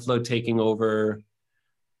see Webflow taking over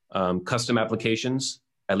custom applications,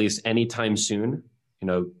 at least anytime soon. You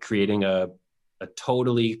know, creating a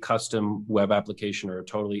totally custom web application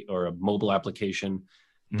or a mobile application,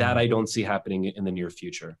 that I don't see happening in the near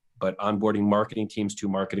future. But onboarding marketing teams to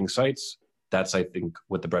marketing sites, that's, I think,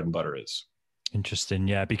 what the bread and butter is. Interesting.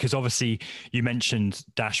 Yeah, because obviously you mentioned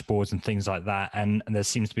dashboards and things like that. And there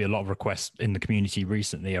seems to be a lot of requests in the community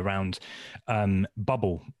recently around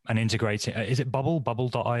Bubble and integrating, is it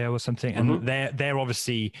bubble.io or something? And they're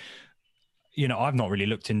obviously, you know, I've not really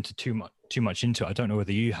looked into too much into it. I don't know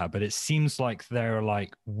whether you have, but it seems like they're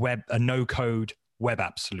like a no code web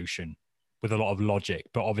app solution with a lot of logic,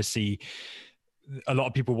 but obviously a lot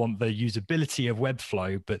of people want the usability of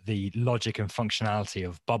Webflow, but the logic and functionality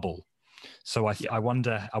of Bubble. So I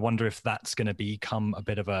wonder if that's going to become a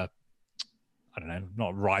bit of a, I don't know,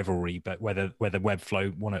 not rivalry, but whether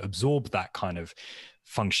Webflow want to absorb that kind of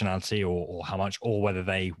functionality or how much, or whether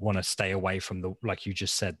they want to stay away from the, like you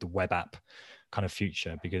just said, the web app kind of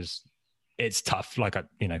future, because it's tough. Like,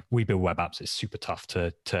 you know, we build web apps. It's super tough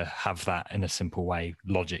to have that in a simple way,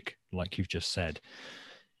 logic, like you've just said.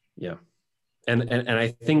 Yeah. And I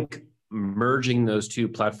think merging those two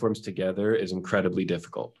platforms together is incredibly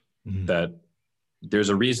difficult. That there's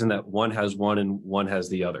a reason that one has one and one has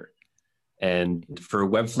the other. And for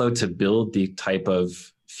Webflow to build the type of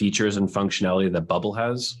features and functionality that Bubble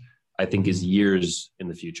has, I think is years in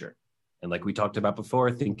the future. And like we talked about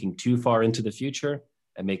before, thinking too far into the future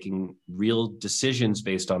and making real decisions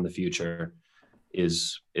based on the future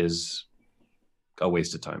is a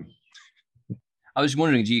waste of time. I was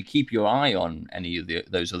wondering, do you keep your eye on any of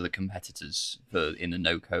those other competitors in the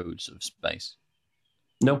no-code sort of space?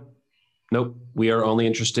 Nope. We are only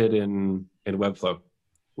interested in Webflow.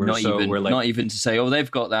 Not even to say, oh,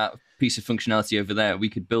 they've got that piece of functionality over there. We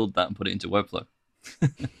could build that and put it into Webflow.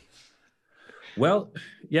 Well,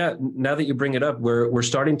 yeah. Now that you bring it up, we're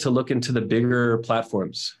starting to look into the bigger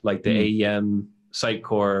platforms like the AEM,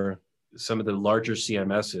 Sitecore, some of the larger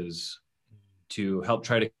CMSs to help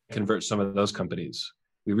try to convert some of those companies.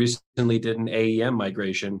 We recently did an AEM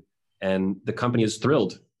migration, and the company is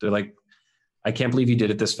thrilled. They're like, I can't believe you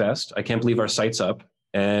did it this fast. I can't believe our site's up.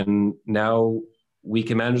 And now we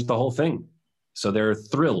can manage the whole thing. So they're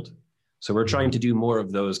thrilled. So we're trying to do more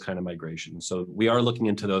of those kind of migrations. So we are looking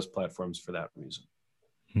into those platforms for that reason.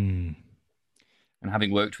 And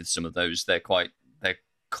having worked with some of those, they're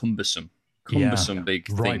cumbersome big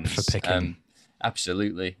ripe things. For picking.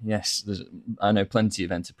 Absolutely. Yes. I know plenty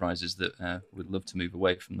of enterprises that would love to move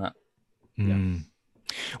away from that. Yeah.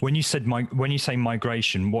 When you say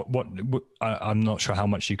migration, what I'm not sure how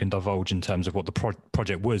much you can divulge in terms of what the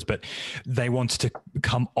project was, but they wanted to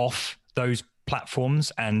come off those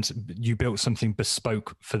platforms and you built something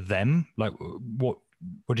bespoke for them. Like what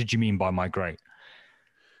did you mean by migrate?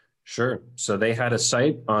 Sure. So they had a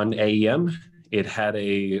site on AEM. It had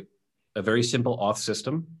a very simple auth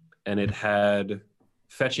system, and it had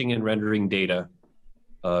fetching and rendering data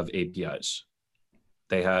of APIs.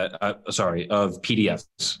 They had, of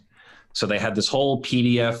PDFs. So they had this whole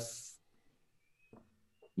PDF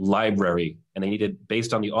library, and they needed,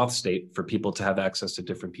 based on the auth state, for people to have access to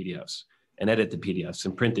different PDFs and edit the PDFs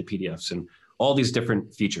and print the PDFs and all these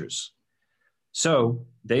different features. So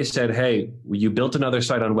they said, hey, you built another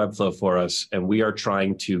site on Webflow for us, and we are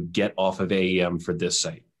trying to get off of AEM for this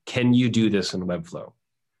site. Can you do this in Webflow?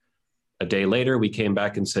 A day later, we came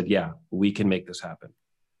back and said, yeah, we can make this happen.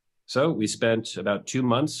 So we spent about 2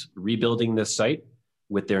 months rebuilding this site.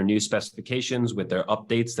 with their new specifications, with their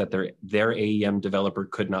updates that their AEM developer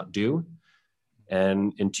could not do.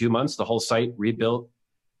 And in 2 months, the whole site rebuilt,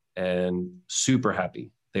 and super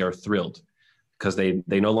happy. They are thrilled because they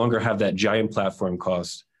no longer have that giant platform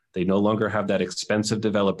cost. They no longer have that expensive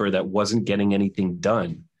developer that wasn't getting anything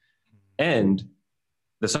done. And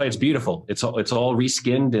the site's beautiful. It's all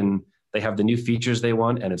reskinned, and they have the new features they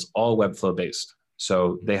want, and it's all Webflow based.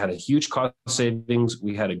 So they had a huge cost savings.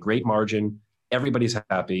 We had a great margin. Everybody's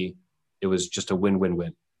happy. It was just a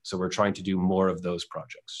win-win-win. So we're trying to do more of those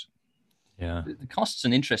projects. Yeah. The cost's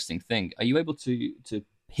an interesting thing. Are you able to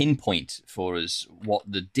pinpoint for us what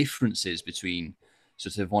the difference is between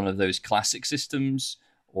sort of one of those classic systems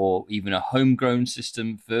or even a homegrown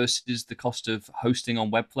system versus the cost of hosting on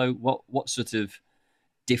Webflow? What sort of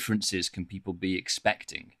differences can people be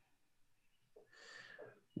expecting?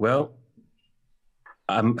 Well,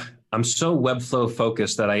 I'm so Webflow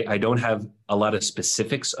focused that I don't have a lot of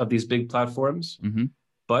specifics of these big platforms. Mm-hmm.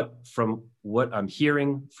 But from what I'm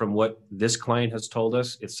hearing, from what this client has told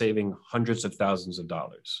us, it's saving hundreds of thousands of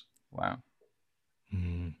dollars. Wow.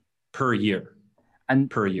 Per year. And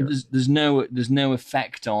per year. There's no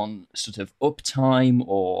effect on sort of uptime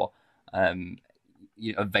or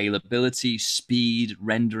availability, speed,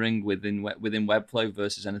 rendering within Webflow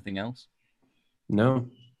versus anything else? No.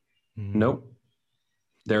 Nope.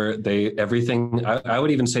 Everything. I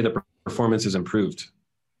would even say the performance is improved.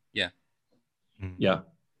 Yeah. Yeah.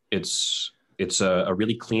 It's a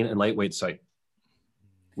really clean and lightweight site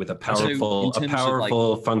with a powerful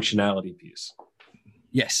functionality piece.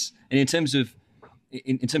 Yes, and in terms of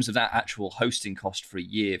that actual hosting cost for a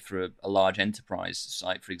year for a large enterprise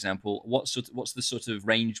site, for example, what's the sort of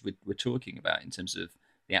range we're talking about in terms of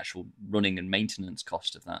the actual running and maintenance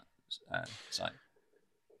cost of that site?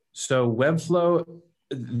 So Webflow,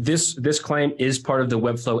 this client is part of the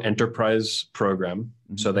Webflow Enterprise program.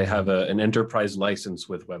 Mm-hmm. So they have an enterprise license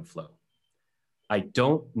with Webflow. I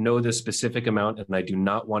don't know the specific amount, and I do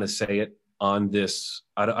not want to say it on this.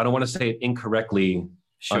 I don't want to say it incorrectly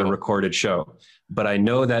on a recorded show, but I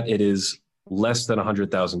know that it is less than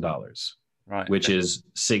 $100,000, right? Which is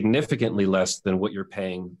significantly less than what you're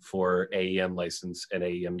paying for AEM license and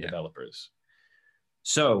AEM developers.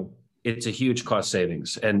 So it's a huge cost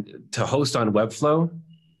savings. And to host on Webflow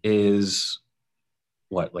is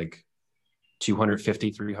what, like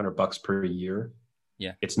 $250, $300 per year?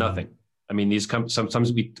 Yeah. It's nothing. I mean,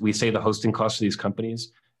 sometimes we say the hosting costs for these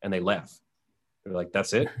companies and they laugh. They're like,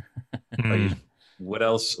 that's it? What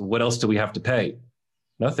else do we have to pay?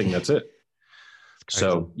 Nothing, that's it.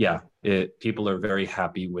 So yeah, people are very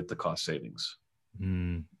happy with the cost savings.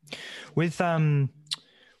 With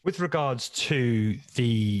regards to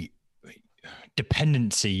the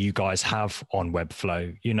dependency you guys have on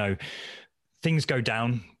Webflow, things go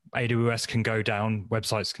down, AWS can go down,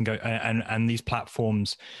 websites can go, and these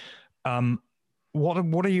platforms.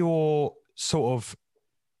 What are your sort of,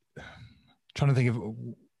 trying to think of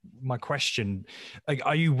my question,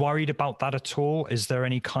 are you worried about that at all? Is there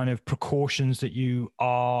any kind of precautions that you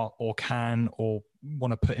are or can or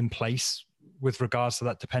want to put in place with regards to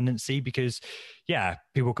that dependency? Because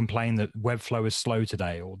people complain that Webflow is slow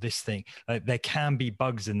today, or this thing, there can be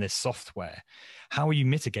bugs in this software. How are you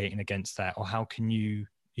mitigating against that? Or how can you,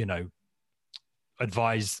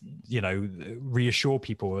 advise, reassure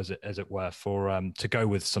people as it were to go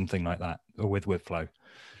with something like that, or with Webflow?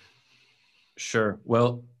 Sure.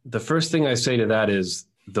 Well, the first thing I say to that is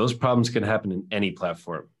those problems can happen in any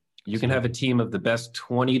platform. You can have a team of the best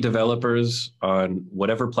 20 developers on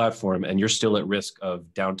whatever platform, and you're still at risk of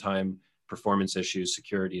downtime, performance issues,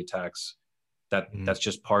 security attacks. That's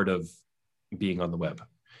just part of being on the web.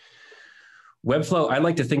 Webflow, I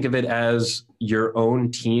like to think of it as your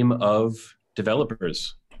own team of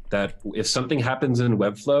developers, that if something happens in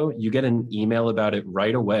Webflow, you get an email about it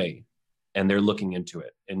right away, and they're looking into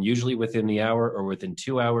it. And usually within the hour or within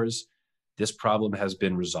 2 hours, this problem has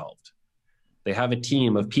been resolved. They have a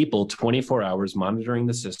team of people 24 hours monitoring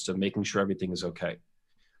the system, making sure everything is okay.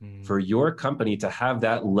 For your company to have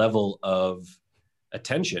that level of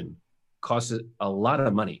attention costs a lot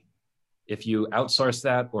of money. If you outsource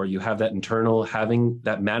that, or you have that internal, having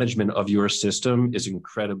that management of your system is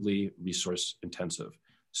incredibly resource intensive.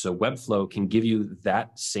 So Webflow can give you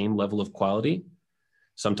that same level of quality,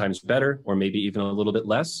 sometimes better, or maybe even a little bit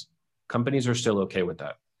less. Companies are still okay with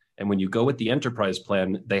that. And when you go with the enterprise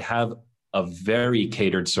plan, they have a very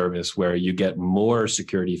catered service where you get more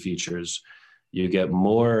security features, you get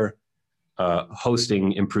more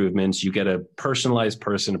hosting improvements, you get a personalized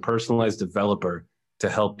person, a personalized developer to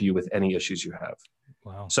help you with any issues you have.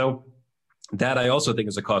 Wow. So that I also think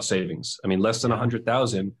is a cost savings. I mean, less than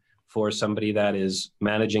 100,000 for somebody that is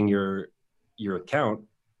managing your account,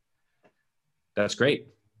 that's great.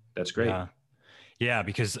 That's great. Yeah,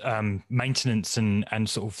 because maintenance and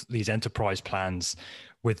sort of these enterprise plans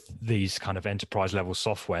with these kind of enterprise level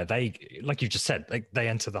software, they, like you just said, they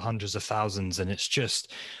enter the hundreds of thousands, and it's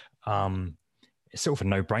just it's sort of a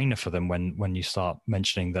no-brainer for them when you start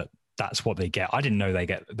mentioning that that's what they get. I didn't know they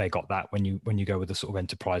got that when you go with the sort of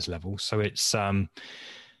enterprise level. So it's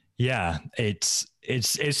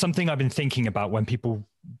it's something I've been thinking about when people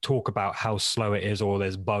talk about how slow it is or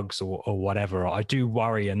there's bugs or whatever. I do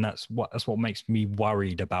worry, and that's what makes me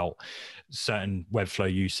worried about certain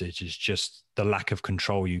Webflow usage, is just the lack of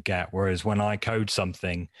control you get. Whereas when I code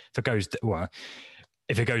something, if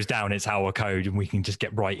it goes down, it's our code and we can just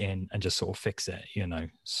get right in and just sort of fix it,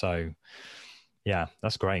 So yeah,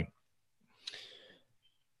 that's great.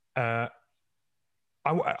 I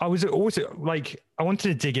was also I wanted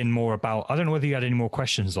to dig in more about, I don't know whether you had any more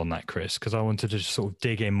questions on that, Chris, because I wanted to just sort of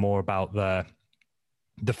dig in more about the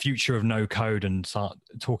future of no code and start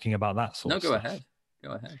talking about that sort of stuff. Go ahead.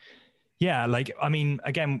 Yeah. I mean,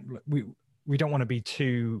 again, we don't want to be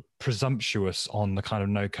too presumptuous on the kind of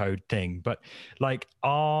no code thing, but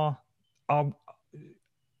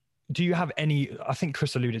do you have any, I think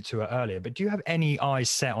Chris alluded to it earlier, but do you have any eyes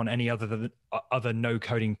set on any other no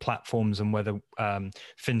coding platforms, and whether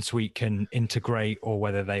FinSuite can integrate, or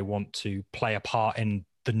whether they want to play a part in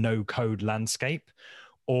the no code landscape?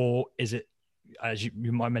 Or is it, as you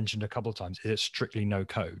might mentioned a couple of times, is it strictly no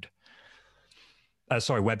code?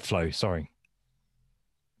 Webflow, sorry.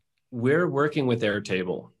 We're working with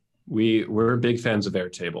Airtable. We're big fans of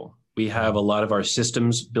Airtable. We have a lot of our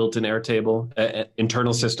systems built in Airtable,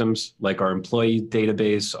 internal systems like our employee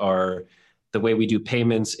database, the way we do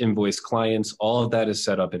payments, invoice clients, all of that is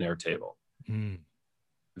set up in Airtable.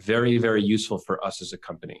 Very, very useful for us as a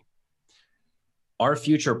company. Our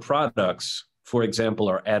future products, for example,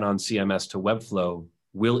 our add-on CMS to Webflow,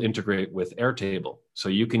 will integrate with Airtable. So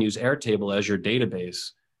you can use Airtable as your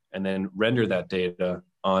database and then render that data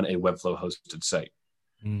on a Webflow hosted site.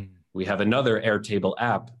 We have another Airtable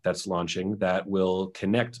app that's launching that will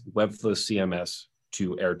connect Webflow CMS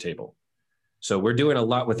to Airtable. So we're doing a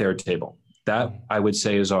lot with Airtable. That, I would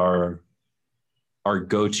say, is our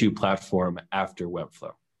go-to platform after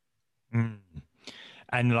Webflow. And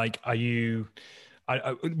are you,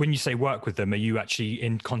 when you say work with them, are you actually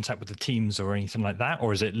in contact with the teams or anything like that?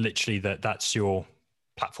 Or is it literally that's your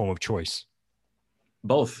platform of choice?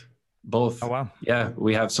 Both. Oh, wow. Yeah,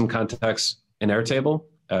 we have some contacts in Airtable.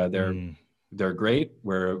 They're great.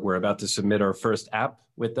 We're about to submit our first app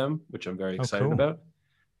with them, which I'm very excited about.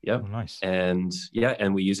 Yep. Oh, nice. And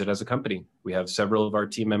we use it as a company. We have several of our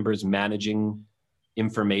team members managing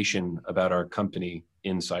information about our company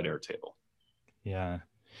inside Airtable. Yeah.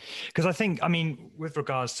 Because I think, with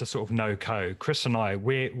regards to sort of no code, Chris and I,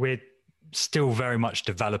 we're still very much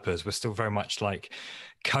developers. We're still very much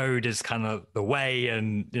code is kind of the way,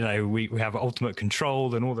 and we have ultimate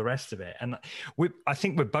control and all the rest of it. And I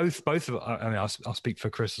think we're both of, I'll speak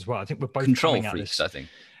for Chris as well. I think we're both control freaks. I think.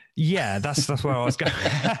 Yeah, that's where I was going.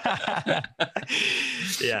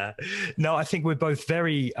 Yeah, no, I think we're both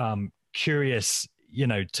very curious,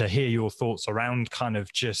 to hear your thoughts around kind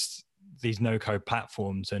of just these no code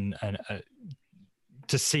platforms, and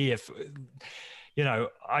to see if.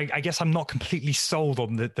 I guess I'm not completely sold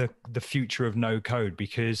on the future of no code,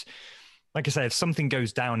 because, like I say, if something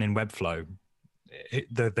goes down in Webflow,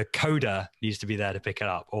 the coder needs to be there to pick it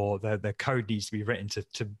up, or the code needs to be written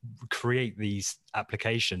to create these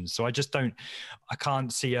applications. So I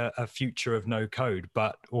can't see a future of no code,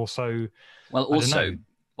 but also,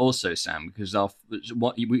 also, Sam, because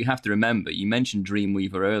what we have to remember, you mentioned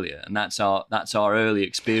Dreamweaver earlier, and that's our early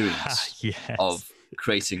experience yes. of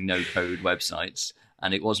creating no-code websites,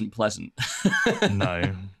 and it wasn't pleasant.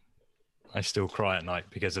 No, I still cry at night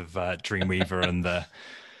because of Dreamweaver and the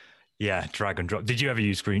drag and drop. Did you ever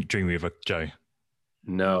use Dreamweaver, Joe?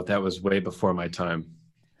 No, that was way before my time.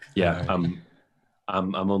 Yeah,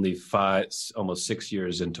 I'm only almost 6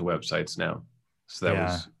 years into websites now, so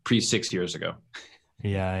that was 6 years ago.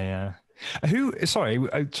 Yeah. Sorry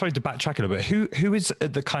to backtrack a little bit. Who is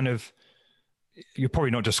the kind of, you're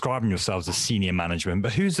probably not describing yourselves as senior management,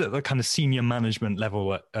 but who's at the kind of senior management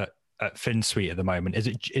level at FinSuite at the moment? Is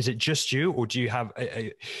it just you, or do you have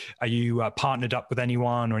are you partnered up with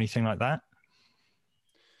anyone or anything like that?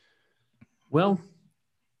 Well,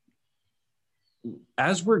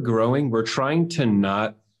 as we're growing, we're trying to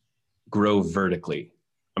not grow vertically.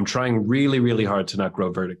 I'm trying really, really hard to not grow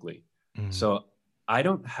vertically. So I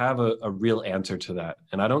don't have a real answer to that.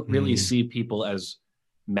 And I don't really see people as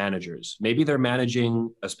managers. Maybe they're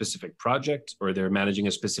managing a specific project or they're managing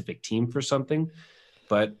a specific team for something,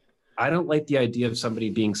 but I don't like the idea of somebody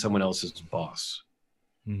being someone else's boss,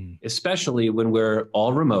 especially when we're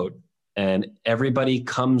all remote and everybody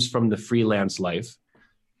comes from the freelance life.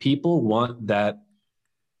 People want that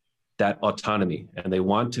autonomy, and they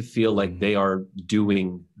want to feel like they are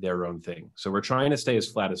doing their own thing. So we're trying to stay as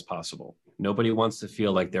flat as possible. Nobody wants to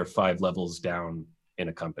feel like they're 5 levels down in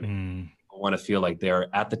a company. People want to feel like they're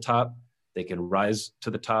at the top. They can rise to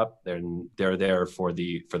the top. They're there for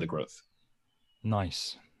the growth.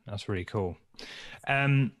 Nice. That's really cool.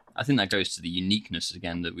 I think that goes to the uniqueness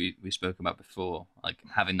again that we spoke about before, like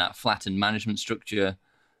having that flattened management structure.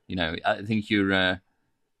 You know, I think you're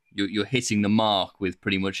hitting the mark with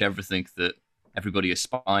pretty much everything that everybody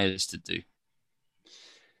aspires to do.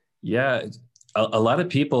 Yeah, a lot of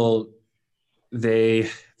people, they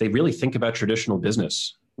really think about traditional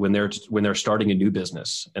business when they're starting a new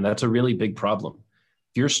business, and that's a really big problem.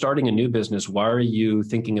 If you're starting a new business, why are you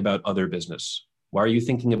thinking about other business? Why are you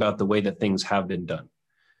thinking about the way that things have been done?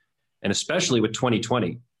 And especially with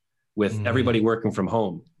 2020, with everybody working from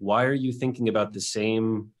home, why are you thinking about the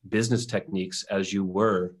same business techniques as you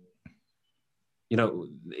were? You know,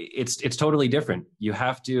 it's totally different. You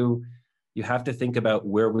have to think about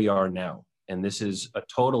where we are now. And this is a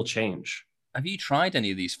total change. Have you tried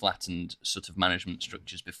any of these flattened sort of management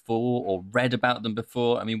structures before or read about them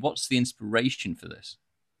before? I mean, what's the inspiration for this?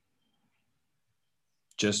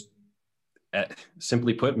 Just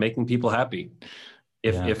simply put, making people happy.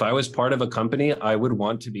 If I was part of a company, I would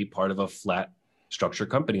want to be part of a flat structure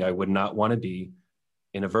company. I would not want to be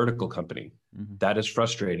in a vertical company. That is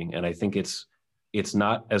frustrating. And I think it's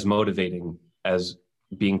not as motivating as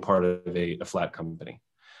being part of a flat company.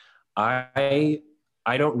 I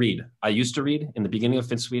don't read. I used to read in the beginning of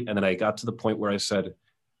FinSuite, and then I got to the point where I said,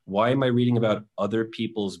 why am I reading about other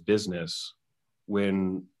people's business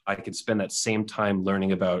when I could spend that same time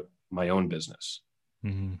learning about my own business?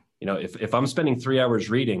 You know, if I'm spending 3 hours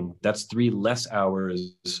reading, that's 3 less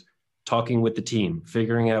hours talking with the team,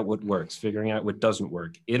 figuring out what works, figuring out what doesn't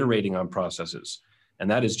work, iterating on processes. And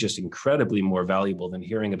that is just incredibly more valuable than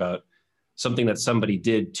hearing about something that somebody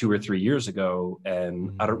did 2 or 3 years ago.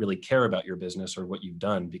 And I don't really care about your business or what you've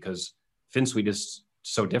done, because FinSuite is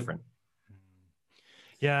so different.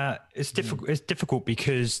 Yeah, it's difficult. It's difficult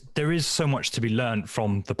because there is so much to be learned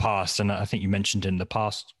from the past. And I think you mentioned in the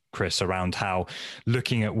past, Chris, around how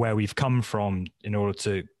looking at where we've come from in order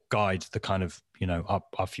to guide the kind of, you know,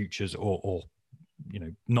 our futures or you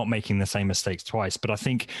know, not making the same mistakes twice. But I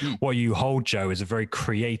think what you hold, Joe, is a very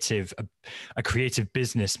creative, a creative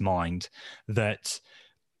business mind that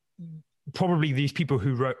probably these people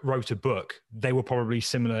who wrote a book, they were probably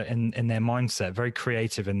similar in their mindset, very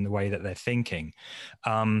creative in the way that they're thinking.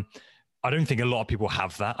 I don't think a lot of people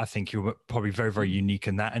have that. I think you're probably very, very unique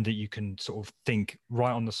in that, and that you can sort of think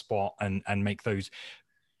right on the spot and make those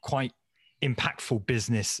quite impactful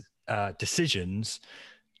business decisions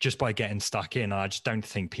just by getting stuck in. I just don't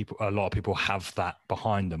think a lot of people have that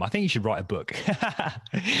behind them. I think you should write a book,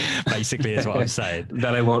 basically, is what I'm saying.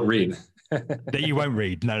 That I won't read. That you won't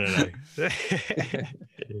read. No.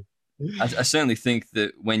 I certainly think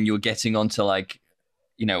that when you're getting onto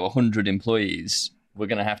 100 employees, we're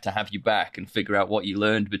going to have you back and figure out what you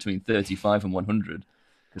learned between 35 and 100,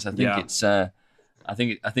 because I think it's I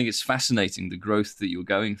think it's fascinating, the growth that you're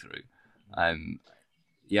going through. I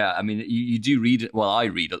mean, you do read. Well, I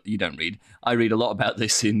read. You don't read. I read a lot about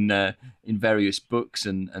this in various books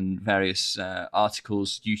and various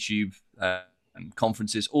articles, YouTube, and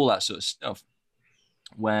conferences, all that sort of stuff,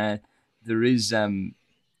 where there is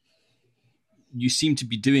you seem to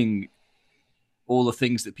be doing all the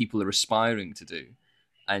things that people are aspiring to do,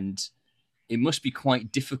 and it must be quite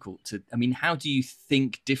difficult to. I mean, how do you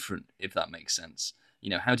think different, if that makes sense? You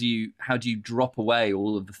know, how do you drop away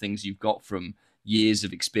all of the things you've got from years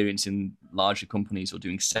of experience in larger companies or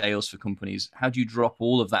doing sales for companies? How do you drop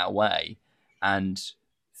all of that away and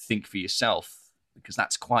think for yourself? Because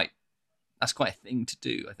that's quite a thing to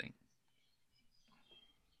do, I think.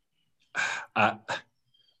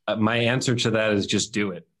 My answer to that is just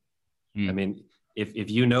do it. I mean, if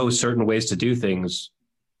you know certain ways to do things,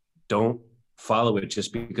 don't follow it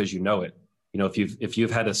just because you know it. You know, if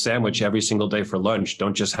you've had a sandwich every single day for lunch,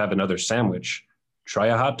 don't just have another sandwich. Try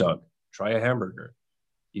a hot dog. Try a hamburger.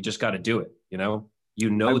 You just got to do it. You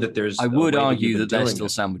know that there's. I would argue that they're still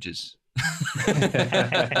sandwiches.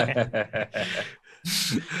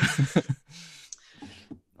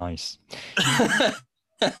 Nice.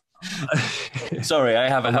 Sorry, I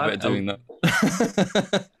have a habit of doing that.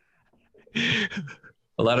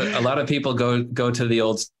 A lot of people go to the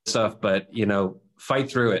old stuff, but fight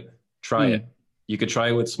through it. Try it. You could try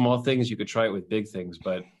it with small things. You could try it with big things,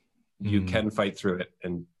 but you can fight through it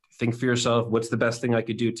and think for yourself, what's the best thing I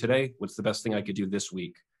could do today? What's the best thing I could do this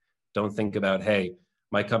week? Don't think about, hey,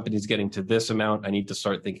 my company's getting to this amount. I need to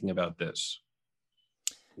start thinking about this.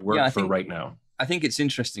 Work for right now. I think it's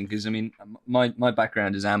interesting because, I mean, my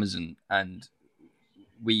background is Amazon, and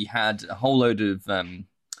we had a whole load of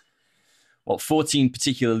 14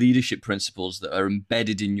 particular leadership principles that are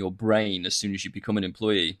embedded in your brain as soon as you become an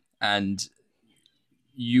employee. And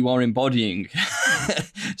you are embodying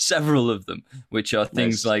several of them, which are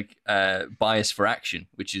things like bias for action,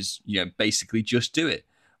 which is, basically just do it,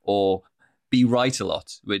 or be right a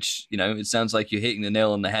lot, which, it sounds like you're hitting the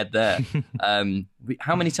nail on the head there.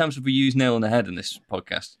 How many times have we used nail on the head in this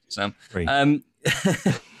podcast, Sam? 3.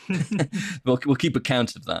 We'll keep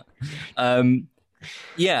account of that.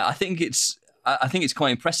 I think it's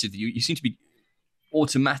quite impressive that you seem to be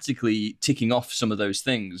automatically ticking off some of those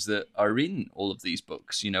things that are in all of these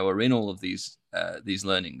books, are in all of these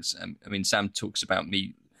learnings. I mean, Sam talks about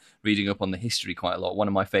me reading up on the history quite a lot. One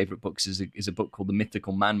of my favorite books is a book called The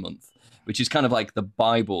Mythical Man Month, which is kind of like the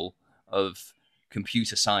Bible of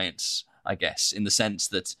computer science, I guess, in the sense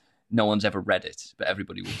that no one's ever read it, but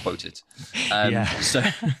everybody will quote it. That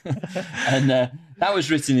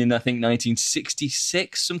was written in, I think,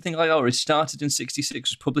 1966, something like that, or it started in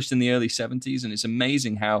 66, was published in the early 70s, and it's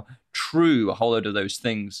amazing how true a whole load of those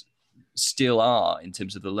things still are in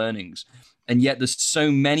terms of the learnings. And yet there's so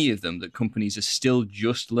many of them that companies are still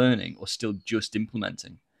just learning or still just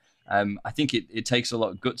implementing. I think it takes a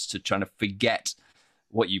lot of guts to try to forget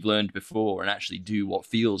what you've learned before and actually do what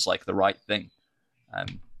feels like the right thing.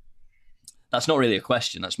 That's not really a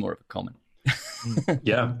question. That's more of a comment.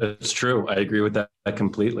 Yeah, it's true. I agree with that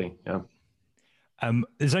completely. Yeah.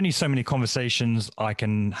 There's only so many conversations I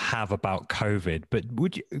can have about COVID, but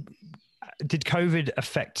did COVID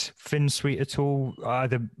affect FinSuite at all?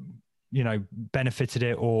 Either, benefited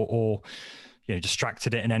it or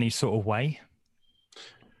distracted it in any sort of way?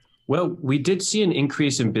 Well, we did see an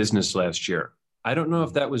increase in business last year. I don't know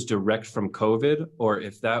if that was direct from COVID or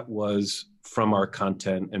if that was from our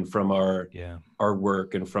content and from our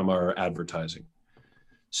work and from our advertising.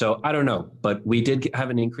 So I don't know, but we did have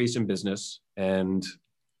an increase in business, and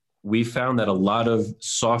we found that a lot of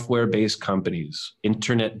software-based companies,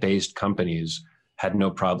 internet-based companies had no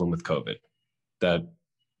problem with COVID, that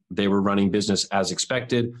they were running business as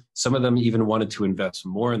expected. Some of them even wanted to invest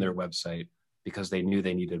more in their website because they knew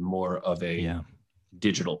they needed more of a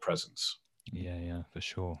digital presence. Yeah, for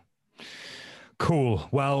sure. Cool.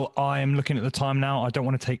 Well, I'm looking at the time now. I don't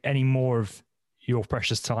want to take any more of your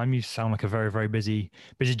precious time. You sound like a very, very busy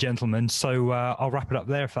gentleman. So I'll wrap it up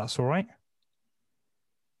there if that's all right.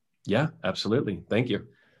 Yeah, absolutely. Thank you.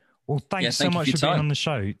 Well, thanks so much for being on the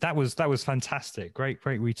show. That was fantastic. Great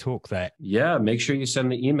we talk there. Yeah, make sure you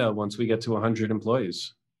send the email once we get to 100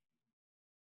 employees.